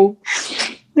 Yo.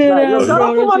 Shout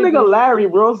out to my nigga Larry,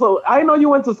 bro. So I know you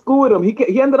went to school with him.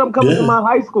 He ended up coming to my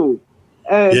high school.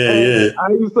 And I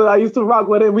used to rock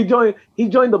with him. He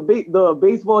joined the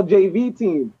baseball JV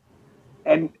team.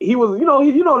 And he was,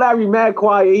 Larry mad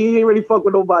quiet. He ain't really fuck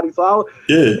with nobody. So on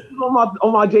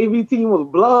my JV team was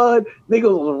blood.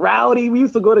 Niggas was rowdy. We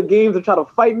used to go to games and try to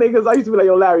fight niggas. I used to be like,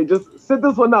 yo, Larry, just sit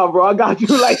this one out, bro. I got you.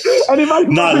 Like anybody.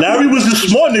 Nah, Larry was the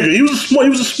smart nigga. He was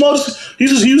the smartest. He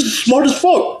was smart as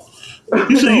fuck.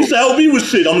 He used to help me with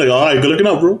shit. I'm like, all right, good looking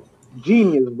out, bro.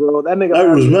 Genius, bro. That nigga.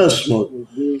 Larry was mad smart.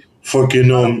 Fucking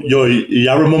yo,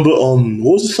 y'all remember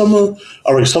what was the summer?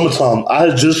 All right, summertime. I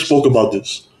just spoke about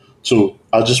this. So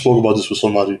I just spoke about this with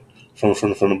somebody from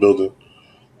the building.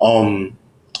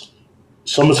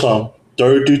 Summertime,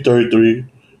 33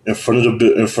 in front of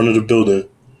the building.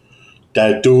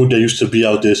 That dude that used to be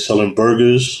out there selling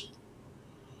burgers.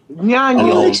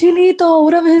 Ñaño. Chinito,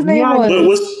 whatever his name was.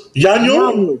 What's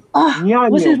Ñaño?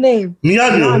 What's his name?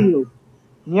 Ñaño.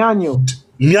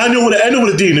 Ñaño with an N or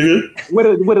with a D, nigga?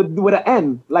 With an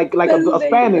N, like a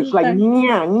Spanish, like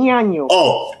Ñaño.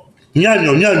 Oh,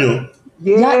 Ñaño.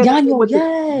 Yeah, Ñaño,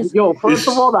 yes. Yo, first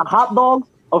of all, the hot dogs,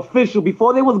 official.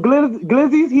 Before they was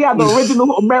glizzies, he had the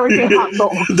original American hot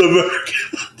dog.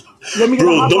 Let me get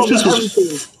bro, those shits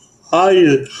was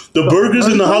fire. The burgers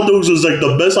and the hot dogs was like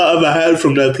the best I ever had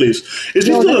from that place. Is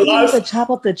he still alive? To chop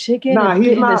up the chicken and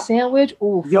fit in the sandwich.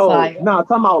 Ooh, fire. Nah,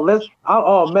 time out.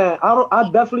 I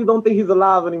definitely don't think he's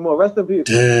alive anymore. Rest in peace.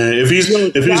 Damn, if he's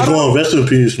gone, rest in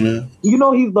peace, man. He's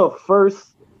the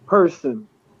first person.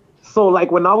 So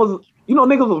like when I was,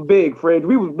 niggas was big, Fred.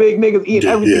 We was big niggas eating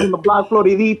everything on the block,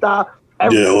 Floridita.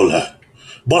 Yeah, all that.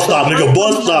 Bus stop, nigga,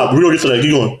 bus stop. We gonna get to that.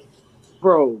 Keep going.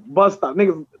 Bro, bus stop.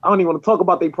 Niggas, I don't even want to talk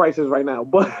about their prices right now.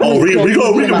 But we gonna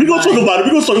talk about it. We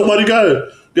gonna talk about it.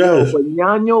 Go ahead. But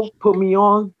Ñaño put me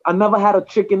on. I never had a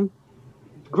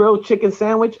grilled chicken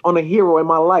sandwich on a hero in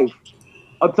my life.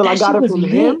 Until I got it from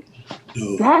him.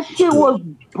 Yo, that shit was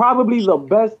probably the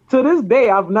best. To this day,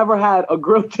 I've never had a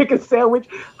grilled chicken sandwich.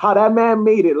 How that man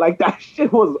made it, like that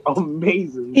shit was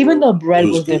amazing. Even the bread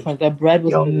was different. The bread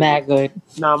was mad good.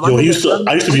 Nah, I used to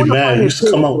be mad. He used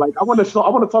to come out. Like I want to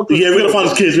talk to. Yeah, we gotta find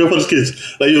his kids.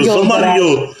 Like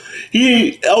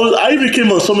I even came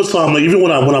on summertime. Like even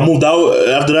when I moved out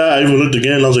after that, I even looked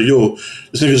again. And I was like, yo,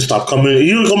 this nigga stopped coming. He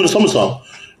didn't come in the summertime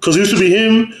because it used to be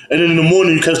him, and then in the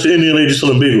morning you catch the Indian lady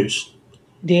selling bagels.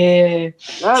 Yeah.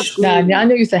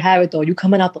 Ñaño used to have it though. You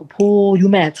coming out the pool, you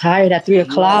mad tired at 3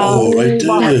 o'clock. Oh, right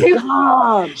there.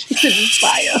 Fire.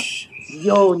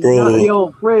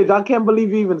 Yo, Fridge, I can't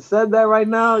believe you even said that right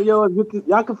now. Yo,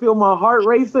 y'all can feel my heart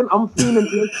racing. I'm feeling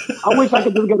this. I wish I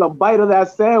could just get a bite of that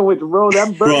sandwich, bro.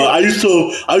 Bro, I used to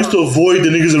avoid the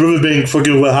niggas in Riverbank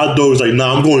fucking with hot dogs. Like,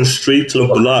 nah, I'm going straight to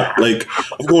the block. Like,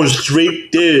 I'm going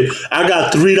straight there. I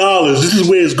got $3. This is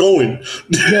where it's going.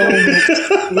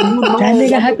 That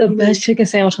nigga had the best chicken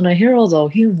sandwich on the hero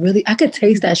though. I could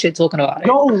taste that shit talking about it.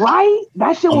 Yo, right?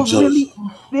 That shit was really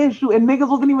official, and niggas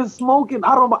wasn't even smoking.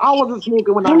 I wasn't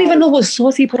smoking when I don't even know what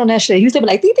sauce he put on that shit. He used to be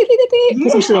like, put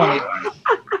some shit on it.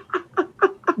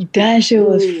 That shit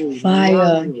was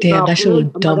fire. Damn, that shit was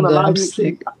dumb good. I'm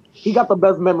sick. He got the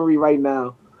best memory right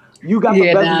now. You got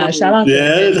the best memory. Shout out to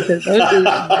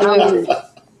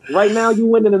him. Right now, you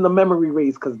winning in the memory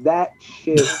race because that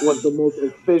shit was the most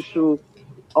official.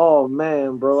 Oh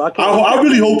man, bro! I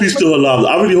really hope he's still alive.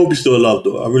 I really hope he's still alive,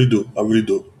 though. I really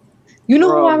do. You know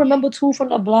who I remember too from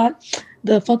the block?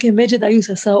 The fucking midget that used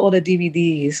to sell all the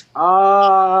DVDs.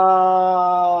 Ah,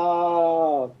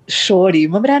 Shorty,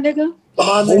 remember that nigga?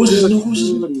 My What was his nigga name?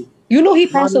 Shorty. You know he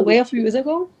My passed away nigga. a few years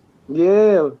ago?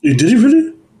 Yeah. Did he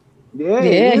really? Yeah.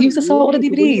 Yeah, he used to sell all the yeah.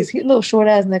 DVDs. He a little short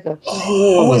ass nigga.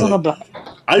 Always on the Oh. block.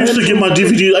 I used to get my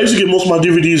DVDs. I used to get most of my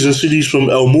DVDs and CDs from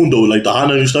El Mundo, like the High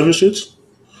 97 shits.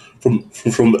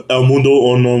 From El Mundo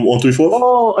on 3/4.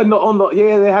 Oh,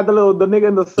 yeah, they had the nigga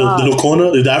in the The side. little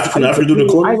corner, the African dude in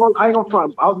the corner. I ain't gonna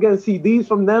front. I was getting CDs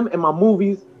from them and my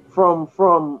movies from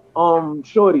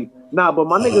Shorty. Nah, but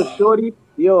my nigga Shorty,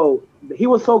 yo, he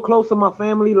was so close to my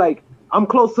family. Like I'm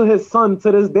close to his son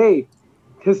to this day.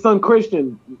 His son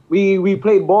Christian. We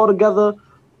played ball together,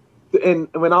 and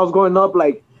when I was growing up,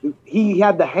 like he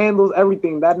had the handles,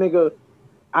 everything. That nigga,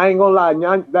 I ain't gonna lie,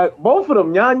 that both of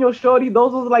them, Ñaño, Shorty,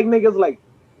 those was like niggas like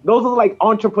those are like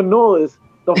entrepreneurs.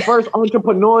 The first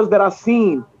entrepreneurs that I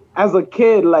seen as a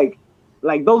kid, like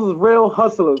those is real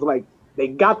hustlers. Like they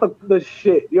got the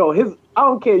shit. Yo, I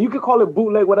don't care. You could call it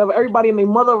bootleg, whatever. Everybody and their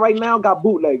mother right now got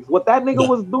bootlegs. What that nigga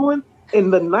was doing in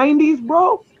the 90s,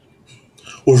 bro,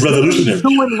 Was he's revolutionary.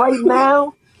 doing right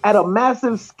now at a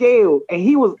massive scale. And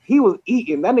he was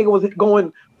eating. That nigga was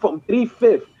going from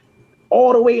 3/5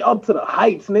 all the way up to the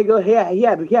heights, nigga.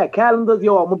 He had calendars.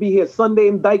 Yo, I'm gonna be here Sunday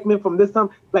in Dykeman from this time.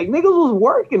 Like niggas was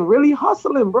working, really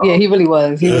hustling, bro. Yeah, he really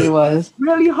was. He really was.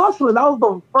 Really hustling. That was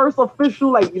the first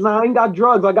official, like, you know, I ain't got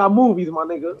drugs, I got movies, my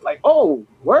nigga. Like, oh,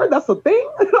 word, that's a thing?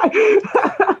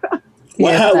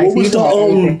 What was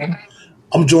the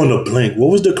I'm drawing a blank. What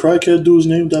was the crackhead dude's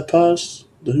name that passed?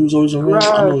 That he was always around?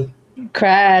 I know.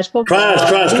 Crash. Crash.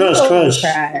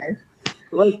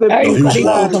 Everybody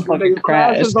wild. some fucking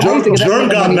Crash. Germ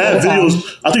got mad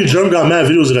videos. I think Germ got mad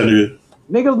videos of that nigga.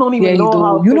 Niggas don't even know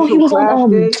how you know he was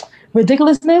on is.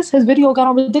 Ridiculousness. His video got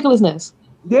on Ridiculousness.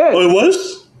 Yeah. Oh, it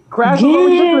was? Crash was on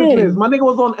Ridiculousness. My nigga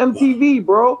was on MTV,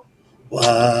 bro.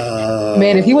 Wow.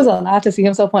 Man, if he was allowed to see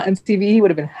himself on MTV, he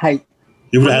would have been hyped.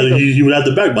 He would have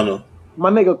the back by now. My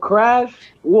nigga Crash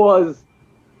was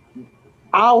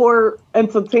our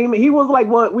entertainment. He was like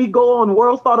what we go on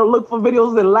World Star to look for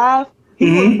videos and laugh. He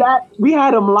was that. We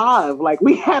had him live. Like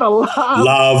we had a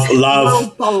live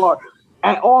World Star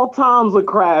at all times with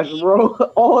Crash, bro.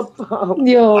 All times.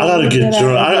 Yo, I gotta get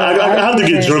Germ. I have to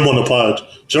get Germ on the pod.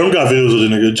 Germ got videos of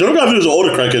the nigga. Germ got videos of all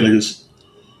the crackhead niggas.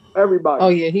 Everybody. Oh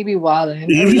yeah, he be wilding.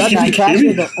 Crash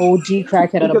is the OG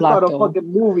crackhead of the block.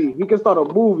 He can start a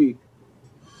movie.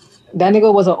 That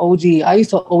nigga was an OG. I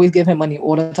used to always give him money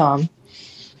all the time.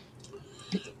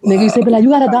 Wow. Nigga used to be like,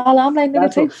 "You got $1?" I'm like,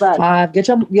 "Nigga, take $5. Get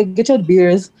your beers. Get your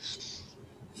beers.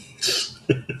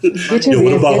 Get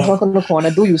drunk on the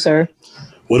corner. Do you, sir?"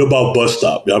 What about Bus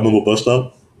Stop? Y'all remember Bus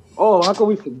Stop? Oh, how can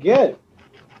we forget?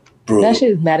 Bro, that shit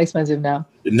is mad expensive now.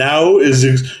 Now because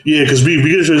we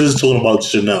get just talking about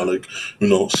shit now, like, you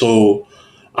know. So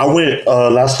I went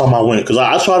last time I went because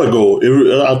I try to go.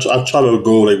 I try to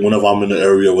go like whenever I'm in the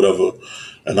area or whatever.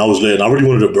 And I was late and I really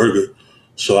wanted a burger.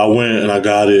 So I went and I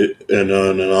got it, and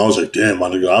I was like, damn, my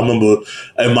nigga. I remember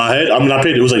in my head, I mean, I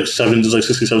paid, it was like $60,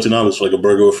 $17 for like a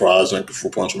burger with fries and like a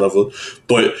fruit punch, whatever.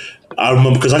 But I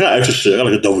remember, because I got extra shit. I got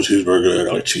like a double cheeseburger, I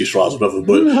got like cheese fries, whatever.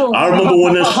 But I remember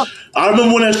when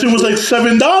that shit was like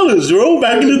 $7, bro,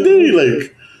 back in the day.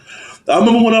 Like, I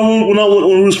remember when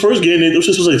we was first getting it, those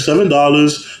shit was like $7.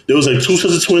 There was like 2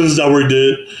 sets of twins that worked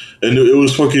there. And it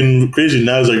was fucking crazy.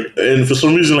 Now it's like, and for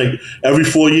some reason, like every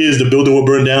 4 years, the building will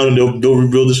burn down and they'll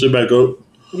rebuild the shit back up.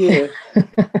 Yeah.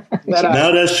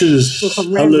 Now that shit is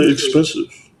hella expensive.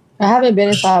 I haven't been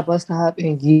inside Bus Stop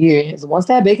in years. Once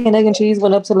that bacon, egg, and cheese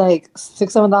went up to like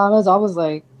 $6-7, I was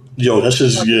like, yo, that shit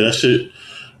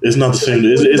is not the same.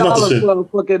 It's not the same. For a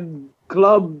fucking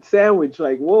club sandwich,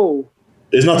 like, whoa.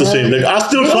 It's not the same. Like, I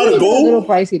still try to go. A little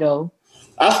pricey though.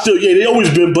 They always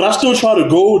been, but I still try to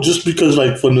go just because,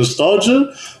 like, for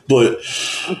nostalgia. But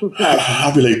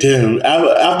I'll be like, damn. After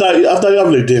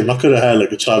I'll be like, damn, I could have had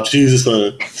like a chopped cheese or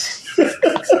something.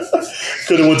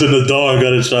 Could have went to the dog and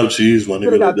got a chopped cheese, my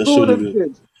nigga. Like, that should have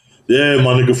been. Yeah,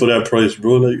 my nigga, for that price,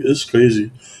 bro. Like, it's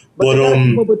crazy. But they gotta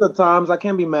keep up with the times. I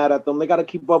can't be mad at them. They gotta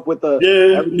keep up with the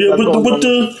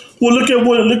look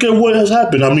at what has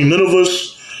happened. I mean, none of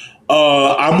us.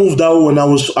 I moved out when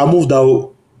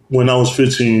I was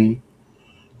 15.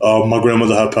 My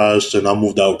grandmother had passed, and I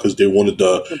moved out because they wanted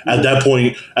At that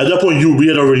point, we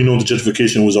had already known the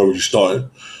gentrification was already starting.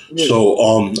 Yeah.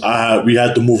 So we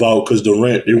had to move out because the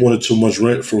rent. They wanted too much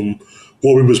rent from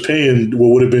what we was paying. What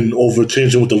would have been over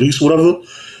changing with the lease, whatever.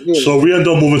 Yeah. So we ended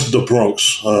up moving to the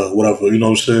Bronx, whatever. You know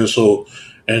what I'm saying? So,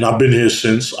 and I've been here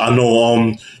since. I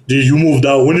know. You moved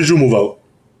out? When did you move out?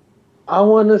 I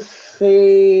want to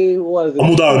say, what is it? I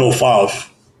moved out in 2005.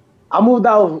 I moved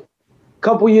out a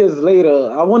couple years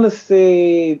later. I want to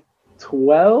say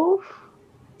 12.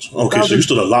 Okay, so you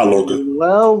stood a lot longer.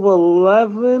 12,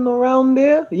 11 around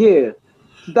there. Yeah,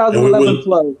 And 2011,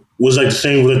 12. was like the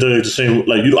same, like the same,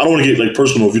 like you. I don't want to get like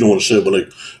personal if you don't want to share, but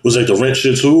like was like the rent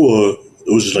shit too, or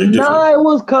it was just like different. Nah, it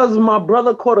was because my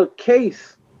brother caught a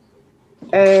case,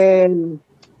 and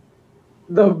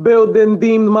the building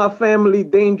deemed my family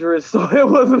dangerous, so it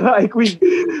was like we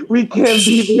can't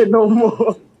be there no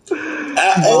more.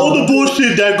 All the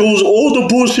bullshit that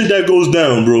goes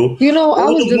down, bro. You know, I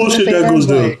All was the just gonna bullshit say that goes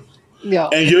down. yo,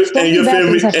 And your bad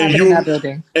family things have happened in that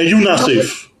building. and you not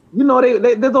safe. You know,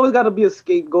 there's always got to be a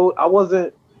scapegoat. I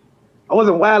wasn't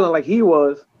wilding like he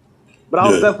was, but I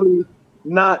was definitely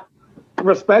not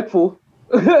respectful.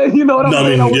 You know what I'm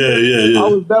saying? Yeah. I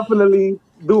was definitely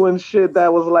doing shit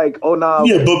that was like, oh nah.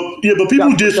 Yeah, but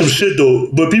people did some shit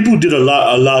though. But people did a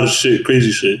lot of shit,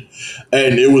 crazy shit,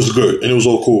 and it was good and it was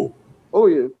all cool. Oh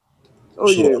yeah.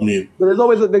 I mean, but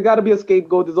there got to be a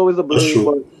scapegoat. There's always a blame. That's true.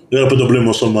 But you gotta put the blame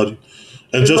on somebody.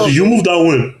 And Justin, you moved out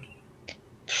when?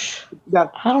 Yeah.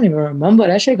 I don't even remember.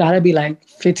 That shit gotta be like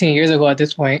 15 years ago at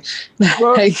this point.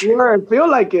 I feel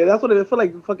like it. That's what it feel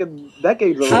like. Fucking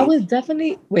decades ago. I was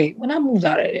definitely when I moved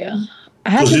out of there, I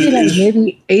had to be like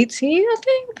maybe 18, I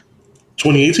think.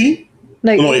 2018?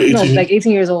 Like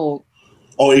 18 years old.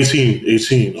 Oh,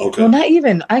 18. Okay. Well, not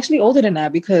even. Actually, older than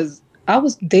that because I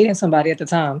was dating somebody at the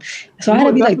time, so I had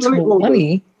to be like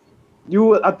 20.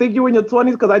 I think you were in your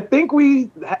 20s because I think we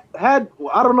had,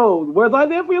 I don't know, where's I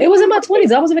there for you? It was in my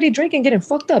 20s. I was already drinking, getting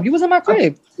fucked up. You was in my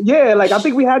crib. I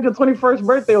think we had your 21st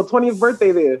birthday or 20th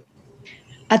birthday there.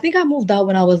 I think I moved out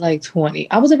when I was like 20.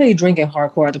 I was already drinking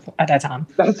hardcore at that time.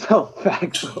 That's a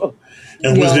fact, bro.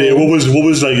 And what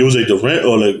was like? It was like the rent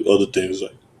or like other things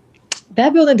like.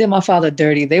 That building did my father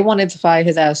dirty. They wanted to fire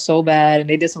his ass so bad, and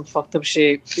they did some fucked up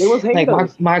shit. It was like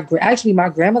my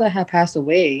grandmother had passed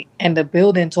away, and the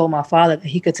building told my father that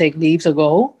he could take leave to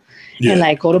go and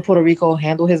like go to Puerto Rico,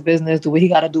 handle his business, do what he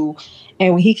got to do.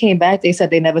 And when he came back,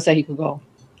 they never said he could go.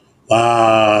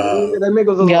 Wow.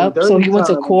 Yep. So he went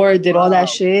to court, did all that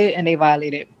shit, and they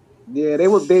violated. Yeah,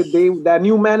 that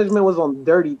new management was on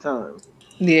dirty time.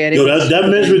 Yeah, that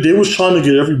management, they was trying to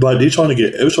get everybody. They was trying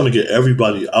to get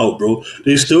everybody out, bro.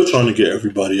 They still trying to get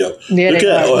everybody out. Yeah, look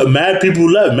at mad people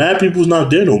left. Mad people's not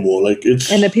there no more. Like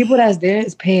it's and the people that's there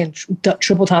is paying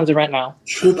triple times the rent now.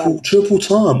 Triple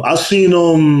time. I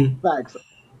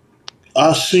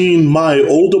seen my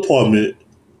old apartment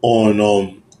on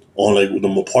like the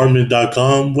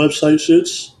apartment.com website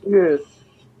shits. Yeah.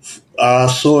 I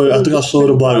saw it. I think I saw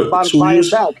it about 2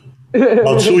 years.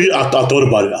 About 2 years, I thought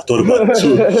about it. Thought about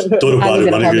it.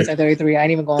 Apartments at 33. I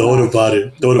ain't even going. Thought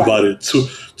about it.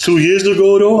 2 years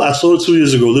ago, though, I saw it 2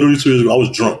 years ago. Literally 2 years ago, I was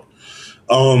drunk.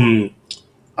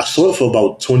 I saw it for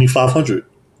about $2,500.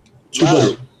 Two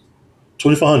bedroom.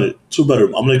 $2,500. 2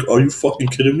 bedroom. I'm like, are you fucking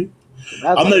kidding me?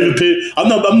 I'm not even paying.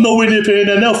 I'm nowhere near paying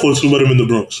that now for a 2 bedroom in the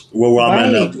Bronx, where I'm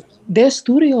at now. Their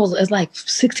studios is like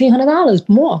 $1,600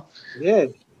 more. Yeah,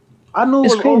 I knew it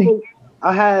was crazy.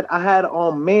 I had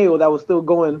mail that was still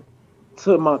going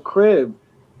to my crib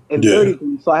in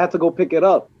 30, so I had to go pick it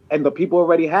up, and the people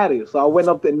already had it. So I went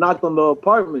up and knocked on the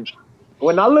apartment.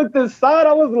 When I looked inside,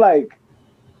 I was like,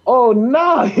 "Oh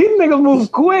nah, these niggas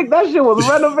move quick. That shit was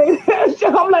renovated."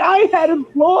 I'm like, I ain't had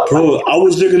it floor. Bro, I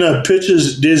was looking at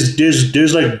pictures.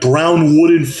 There's like brown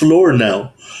wooden floor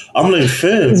now. I'm like,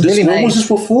 fam, what was this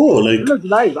before? Like, it looks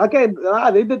nice. I can't.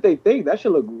 They did their thing. That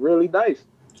shit look really nice.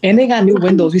 And they got new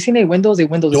windows. You seen their windows? Their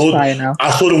windows is fire now.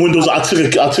 I saw the windows. I took a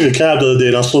cab the other day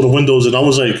and I saw the windows and I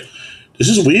was like, this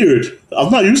is weird. I'm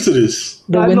not used to this.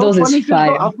 The windows is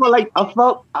fire. I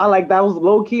felt that was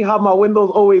low key how my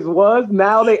windows always was.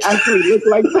 Now they actually look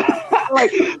like that.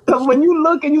 Like, because when you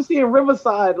look and you see in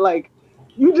Riverside, like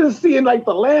you just seeing like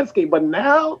the landscape. But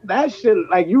now that shit,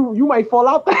 like you might fall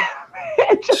out there.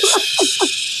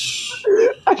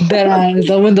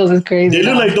 The windows is crazy. They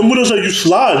look like the windows like you just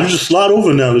slide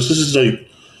over now. It's just like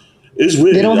it's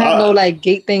weird. They don't have no like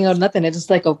gate thing or nothing. It's just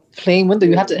like a plain window.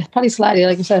 You have to probably slide it,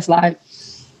 like you said, slide.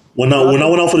 When I went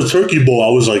out for the turkey bowl, I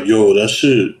was like, yo, that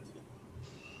shit.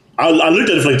 I looked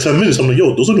at it for like 10 minutes. I'm like,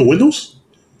 yo, those are the windows?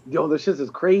 Yo, this shit is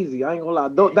crazy. I ain't gonna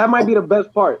lie. That might be the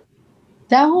best part.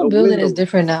 That whole building is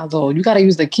different now, though. You got to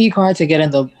use the key card to get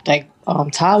in the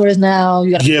towers now.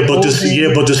 But the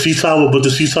C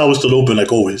tower is still open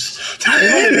like always.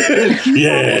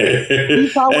 Yeah. C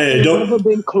tower has never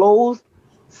been closed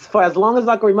for as long as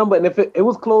I can remember. And if it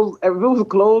was closed, it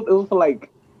was for like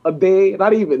a day,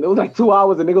 not even. It was like 2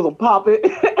 hours, and niggas will pop it.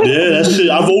 Yeah, that's it.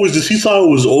 I've always seen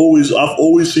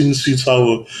the C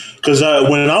tower because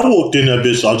when I walked in that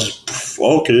bitch, I just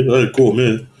okay, all right, cool,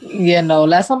 man. Yeah, no.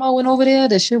 Last time I went over there,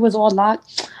 the shit was all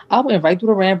locked. I went right through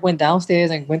the ramp, went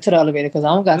downstairs, and went to the elevator because I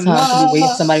don't got time to be waiting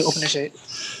for somebody to open the shit.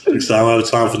 Because I don't have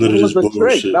time for none of this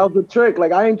bullshit. That was the trick.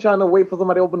 Like, I ain't trying to wait for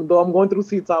somebody to open the door. I'm going through the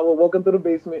C tower, walking through the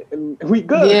basement, and we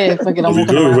good. Yeah, fuck it, I'm We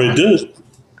walking good around. right there.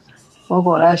 Fuck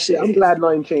all that shit. I'm glad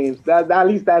nothing changed. At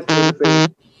least that's the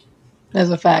same. That's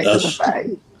a fact. That's a fact.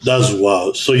 That's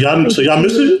wild. So y'all miss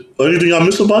it? Or anything y'all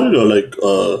miss about it? Or like,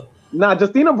 Nah,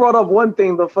 Justina brought up one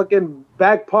thing, the fucking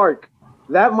back park.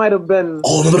 That might have been...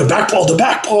 Oh, remember the back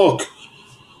park.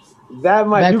 That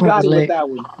might... You got it with that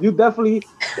one. You definitely...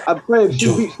 I'm afraid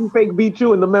she fake beat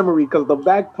you in the memory because the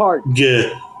back park...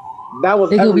 Yeah. That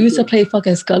was Nigga, we used to play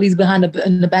fucking Scully's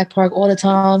in the back park all the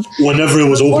time. Whenever it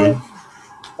was open.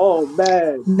 Oh,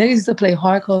 man. Niggas used to play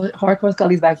hardcore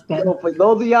Scully's back then. So for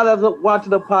those of y'all that's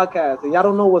watching the podcast and y'all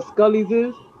don't know what Scully's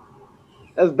is,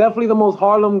 that's definitely the most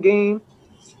Harlem game.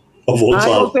 Of all I ain't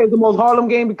time. gonna say it's the most Harlem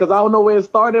game because I don't know where it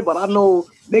started, but I know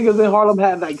niggas in Harlem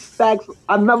had like stacks.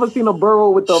 I've never seen a borough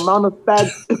with the amount of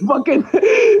stacks. Fucking,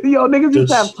 niggas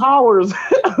used to have towers.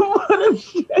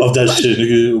 Of that shit,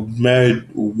 nigga. Mad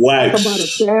wax. About a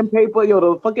sandpaper.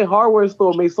 The fucking hardware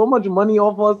store made so much money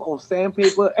off us on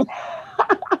sandpaper.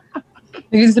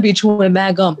 Niggas used to be chewing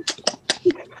mad gum.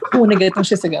 When they get them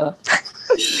shits together.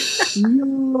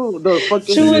 The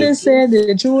fucking chewing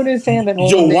and sanding.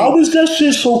 Yo, why was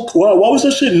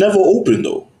that shit never open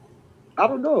though? I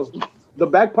don't know. The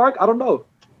back park, I don't know.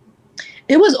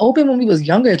 It was open when we was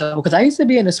younger though, because I used to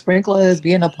be in the sprinklers,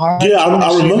 be in the park. Yeah,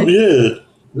 I remember. Yeah,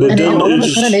 but and then all of a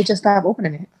sudden they just stopped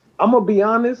opening it. I'm gonna be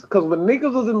honest, because when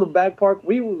niggas was in the back park,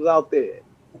 we was out there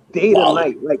day to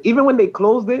night. Like even when they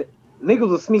closed it, niggas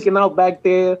was sneaking out back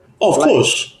there. Of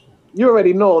course. You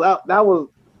already know that was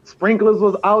sprinklers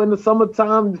was out in the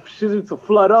summertime. Shit used to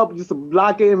flood up, just to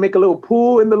block it and make a little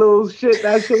pool in the little shit.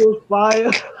 That shit was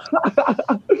fire.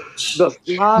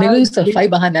 Niggas used to fight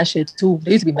behind that shit too.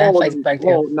 There used to be mad fights back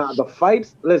there. Nah, the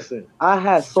fights. Listen, I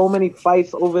had so many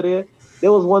fights over there.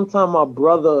 There was one time my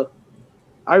brother.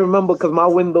 I remember because my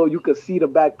window you could see the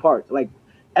back park, like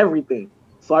everything.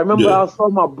 So I remember I saw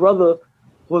my brother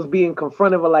was being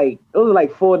confronted with it was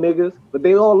like 4 niggas, but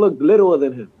they all looked littler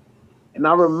than him. And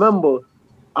I remember,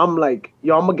 I'm like,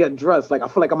 yo, I'm gonna get dressed. Like, I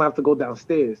feel like I'm gonna have to go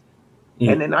downstairs.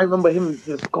 And then I remember him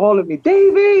just calling me,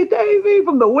 Davey,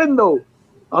 from the window.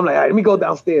 I'm like, all right, let me go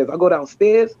downstairs. I go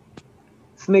downstairs.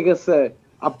 This nigga said,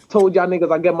 I told y'all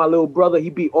niggas I get my little brother. He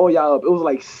beat all y'all up. It was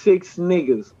like 6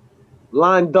 niggas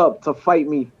lined up to fight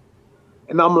me.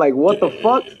 And I'm like, what the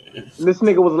fuck? And this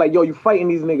nigga was like, yo, you fighting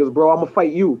these niggas, bro. I'm gonna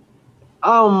fight you.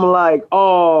 I'm like,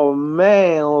 oh,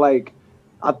 man, like,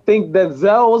 I think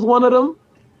Denzel was one of them.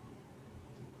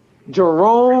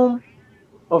 Jerome,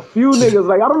 a few niggas.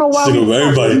 Like, I don't know why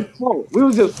we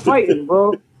was just fighting,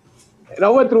 bro. And I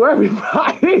went through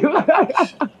everybody.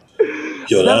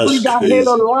 Yo, definitely got hit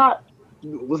a lot.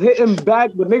 Was hitting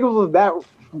back, but niggas was that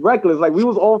reckless. Like, we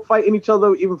was all fighting each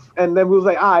other, and then we was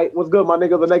like, all right, what's good, my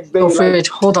nigga, the next day. Fridge,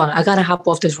 hold on. I gotta hop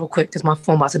off this real quick because my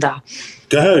phone about to die.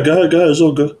 Go ahead. It's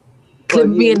all good. Clip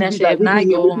me in that shit. If not,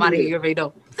 yo, I'm out of here. You already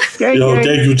know. Yo,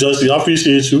 thank you, Justin. I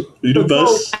appreciate you. You the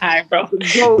best. All right, bro.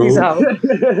 Peace out.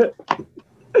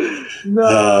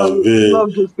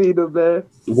 Love Justina, man.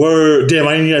 Word. Damn,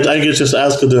 I didn't get to just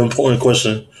ask her the important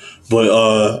question, but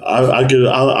I'll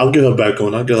get her back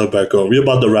on. We're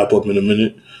about to wrap up in a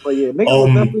minute. But yeah, niggas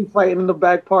was definitely fighting in the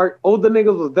back park. Older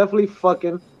niggas was definitely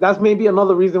fucking. That's maybe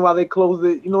another reason why they closed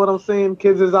it. You know what I'm saying?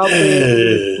 Kids is out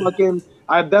there fucking.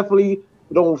 I definitely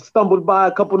stumbled by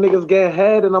a couple niggas getting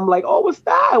head, and I'm like, oh, what's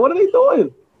that? What are they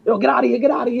doing? Yo, get out of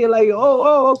here. Like,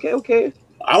 okay.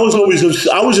 I was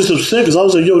just upset because I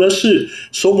was like, yo, that shit,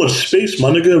 so much space,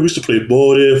 my nigga. We used to play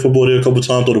football there a couple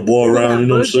times, throw the ball around, you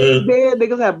know what I'm saying?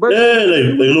 Niggas had birthdays. Yeah,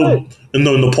 like little in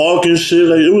the park and shit.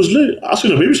 Like, it was lit. I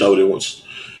seen a baby shower there once.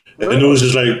 And it was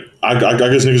just like, I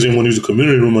guess niggas didn't want to use the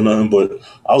community room or nothing, but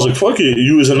I was like, fuck it.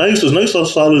 It's nice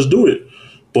outside, let's do it.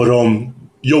 But,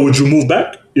 yo, would you move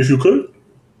back if you could?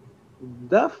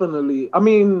 Definitely. I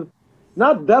mean,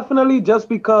 not definitely just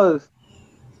because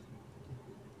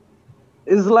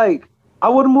it's like I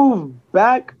would move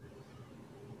back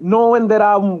knowing that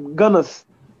I'm gonna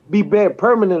be there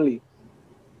permanently.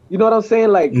 You know what I'm saying?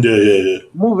 Like, yeah.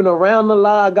 Moving around a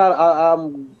lot.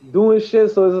 I'm doing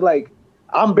shit, so it's like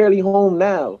I'm barely home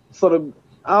now. So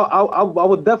I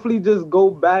would definitely just go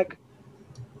back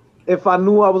if I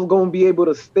knew I was gonna be able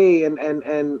to stay and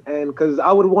because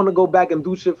I would want to go back and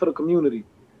do shit for the community.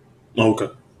 Okay.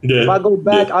 Yeah. If I go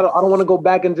back, I don't want to go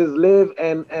back and just live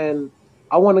and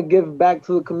I want to give back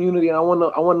to the community and I want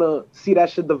to see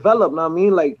that shit develop. Know what I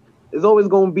mean? Like, there's always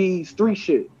gonna be street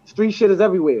shit. Street shit is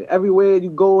everywhere. Everywhere you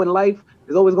go in life,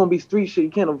 there's always gonna be street shit. You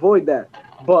can't avoid that.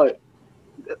 But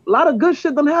a lot of good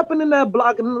shit done happened in that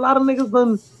block, and a lot of niggas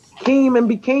done came and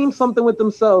became something with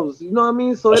themselves. You know what I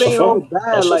mean? So That's it a ain't all fact.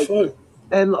 bad. That's Like, a fact.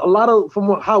 and a lot of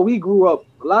from how we grew up,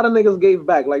 a lot of niggas gave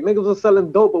back. Like niggas was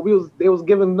selling dope, but they was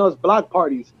giving us block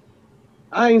parties.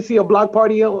 I ain't see a block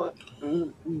party. I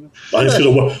ain't see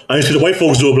the white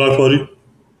folks do a block party.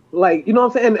 Like, you know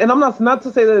what I'm saying? And I'm not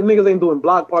to say that niggas ain't doing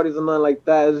block parties or nothing like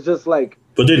that. It's just like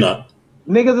But they're not.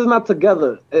 niggas is not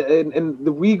together. And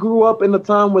we grew up in the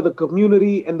time where the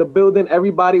community and the building,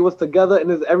 everybody was together,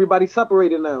 and everybody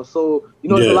separated now. So, you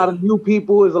know, there's a lot of new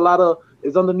people,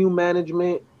 it's under new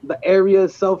management. The area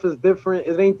itself is different.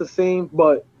 It ain't the same,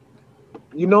 but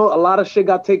you know, a lot of shit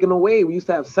got taken away. We used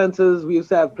to have centers, we used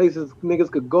to have places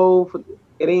niggas could go for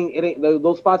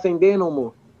those spots ain't there no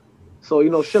more. So, you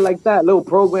know, shit like that, little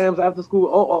programs after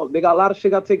school. They got a lot of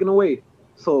shit got taken away.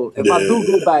 So if I do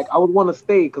go back, I would want to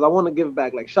stay because I want to give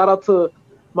back. Like shout out to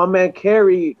my man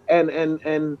Kerry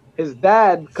and his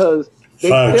dad because they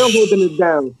still holding it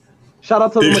down. Shout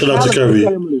out to the McAllister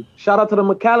family. Shout out to the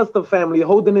McAllister family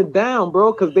holding it down,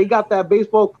 bro, because they got that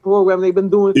baseball program they've been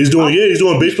doing. He's doing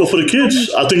baseball for the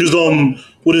kids. I think it's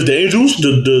what is the Angels?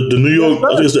 The New York,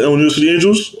 I think it's the New York City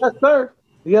Angels. Yes, sir.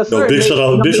 Yes, sir. No, big shout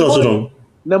out to them.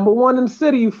 Number one in the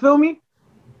city, you feel me?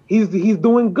 He's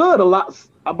doing good a lot.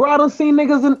 Bro, I done seen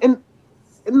niggas in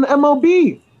the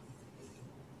MLB.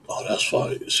 Oh, that's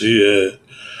fine. See, yeah.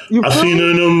 I seen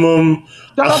them.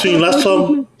 I seen last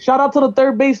time. Shout out to the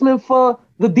third baseman for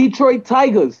the Detroit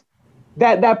Tigers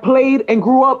that played and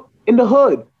grew up in the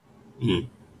hood. Mm.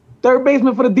 Third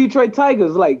baseman for the Detroit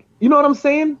Tigers, like, you know what I'm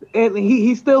saying? And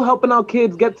he's still helping out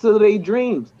kids get to their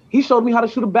dreams. He showed me how to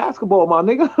shoot a basketball, my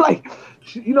nigga. Like,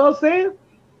 you know what I'm saying?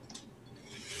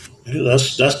 Yeah,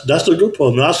 that's the good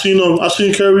part, man. I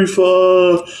seen Kerry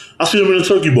for I seen him in the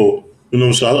Turkey Bowl. You know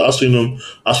what I'm saying?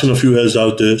 I seen a few heads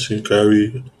out there. Seen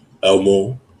Kerry,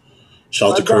 Elmo,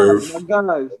 shout to Curve. My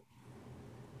guys.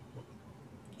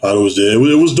 I was there.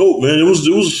 It was dope, man. It was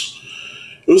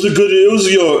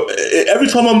every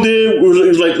time I'm there, it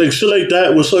was like shit like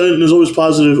that was something that's always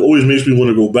positive, always makes me want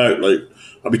to go back. Like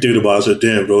I be thinking about it, I said,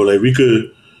 damn, bro, like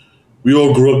we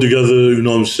all grew up together, you know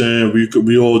what I'm saying? We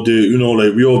all did, you know,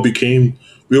 like we all doing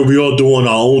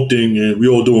our own thing and we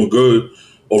all doing good,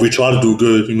 or we try to do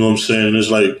good, you know what I'm saying? And it's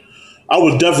like, I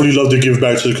would definitely love to give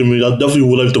back to the community. I definitely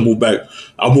would like to move back.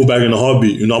 I'll move back in a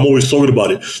heartbeat. You know, I'm always talking about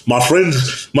it. My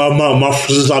friends, my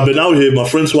since I've been out here, my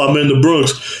friends who I met in the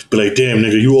Bronx, be like, damn,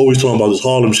 nigga, you always talking about this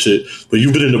Harlem shit, but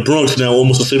you've been in the Bronx now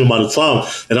almost the same amount of time.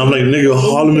 And I'm like, nigga,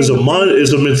 Harlem is a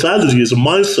mentality, it's a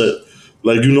mindset.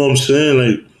 Like, you know what I'm saying?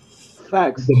 Like,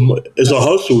 facts. It's a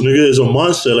hustle, nigga. It's a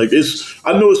mindset. Like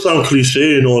I know it sounds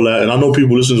cliche and all that, and I know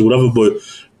people listen to whatever, but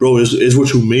bro, it's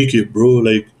what you make it, bro.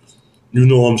 Like, you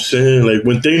know what I'm saying? Like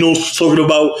when Thanos was talking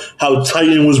about how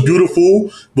Titan was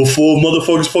beautiful before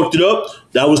motherfuckers fucked it up,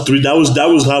 that was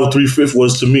how 3/5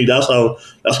 was to me. That's how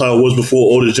it was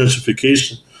before all the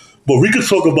gentrification. But we could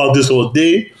talk about this all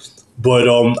day. But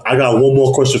I got one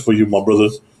more question for you, my brother.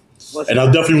 And I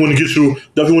definitely want to get you on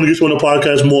the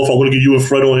podcast more. If I want to get you and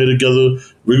Fred on here together,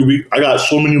 I got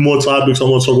so many more topics I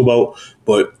want to talk about,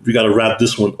 but we got to wrap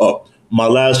this one up. I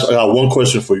got one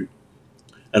question for you,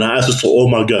 and I ask this to all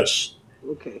my guests.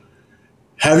 Okay.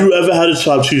 Have you ever had a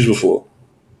chopped cheese before?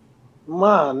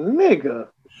 My nigga.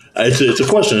 It's a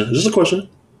question. Is this a question?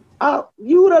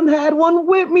 You done had one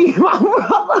with me, my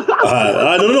brother.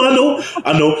 I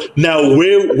know. Now,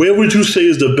 where would you say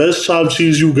is the best chopped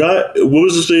cheese you got? What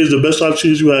would you say is the best chopped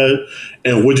cheese you had,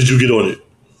 and what did you get on it?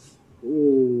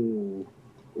 Ooh,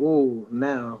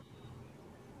 now.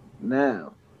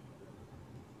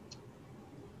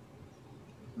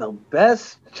 The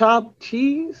best chopped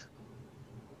cheese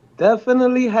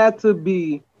definitely had to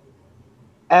be,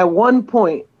 at one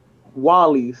point,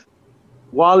 Wally's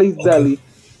Deli.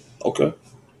 Okay.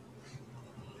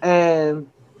 And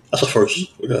that's a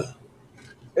first. Okay.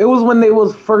 It was when they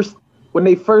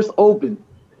first opened,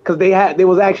 because they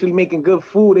was actually making good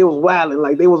food. They was wilding,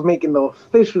 like they was making the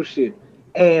official shit.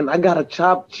 And I got a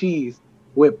chopped cheese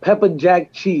with pepper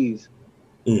jack cheese,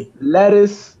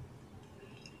 lettuce,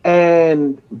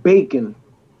 and bacon.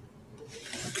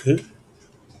 Okay.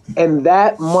 And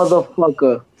that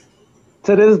motherfucker,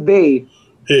 to this day,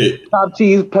 chopped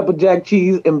cheese, pepper jack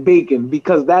cheese, and bacon,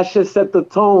 because that shit set the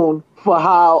tone for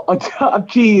how a chopped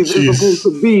cheese is supposed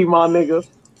to be, my nigga.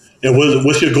 And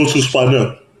what's your go-to spot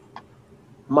now?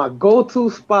 My go-to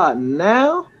spot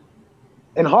now?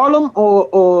 In Harlem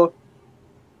or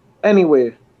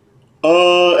anywhere?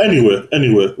 Anywhere.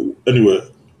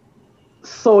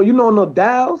 So, you know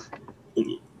Nadal's?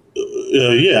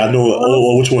 Yeah, I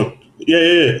know. Which one?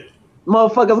 Yeah.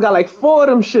 Motherfuckers got like 4 of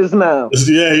them shits now.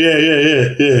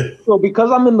 Yeah. So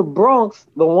because I'm in the Bronx,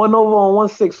 the one over on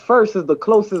 161st is the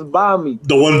closest by me.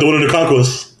 The one in the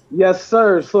Concourse. Yes,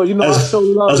 sir. So you know I show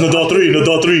love. That's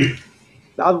Nadal 3.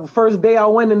 The first day I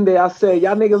went in there, I said,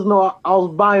 y'all niggas know I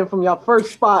was buying from y'all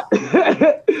first spot.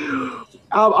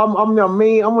 I'm one of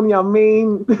your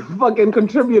main fucking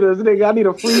contributors, nigga. I need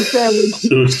a free sandwich.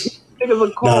 Niggas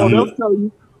are cold. They'll tell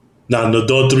you. Nah,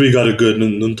 Nadal 3 got a good.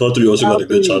 Nadal 3 also got a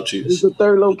good chopped cheese. It's the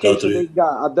third location they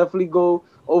got. I definitely go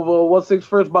over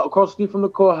 161st, across the street from the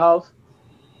courthouse.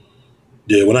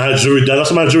 Yeah, when I had jury,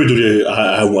 that's my jury do there.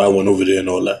 I went over there and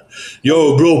all that.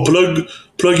 Yo, bro, plug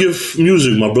your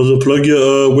music, my brother. Plug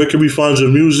your where can we find your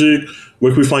music?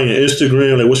 Where can we find your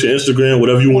Instagram? Like, what's your Instagram?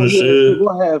 Whatever you want to share. So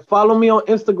go ahead. Follow me on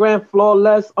Instagram,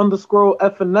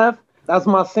 flawless_FNF. That's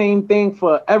my same thing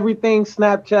for everything.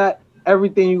 Snapchat,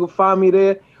 everything. You can find me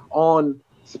there. On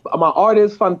my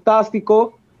artist,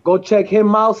 Fantastico. Go check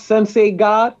him out. Sensei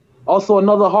God. Also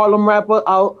another Harlem rapper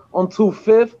out on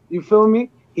 25th. You feel me?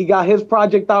 He got his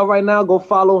project out right now. Go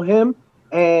follow him.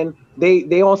 And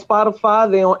they on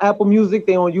Spotify. They on Apple Music.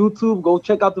 They on YouTube. Go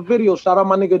check out the video. Shout out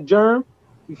my nigga Yerrr.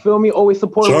 You feel me? Always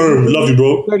support Yerrr, love you,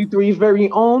 bro. 33's very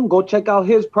own. Go check out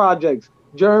his projects.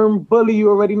 Yerrr, Bully, you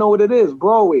already know what it is.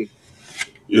 Broadway.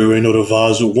 You already know the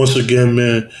vibes. Once again,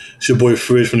 man, it's your boy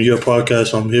Fridge from the Yerrr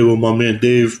Podcast. I'm here with my man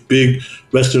Dave. Big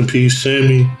rest in peace,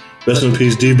 Sammy. Rest in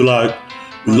peace, D Block.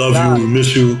 We love you. We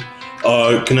miss you.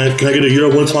 Can I get a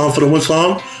Yerrr one time for the one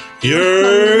time?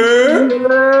 Yerrr.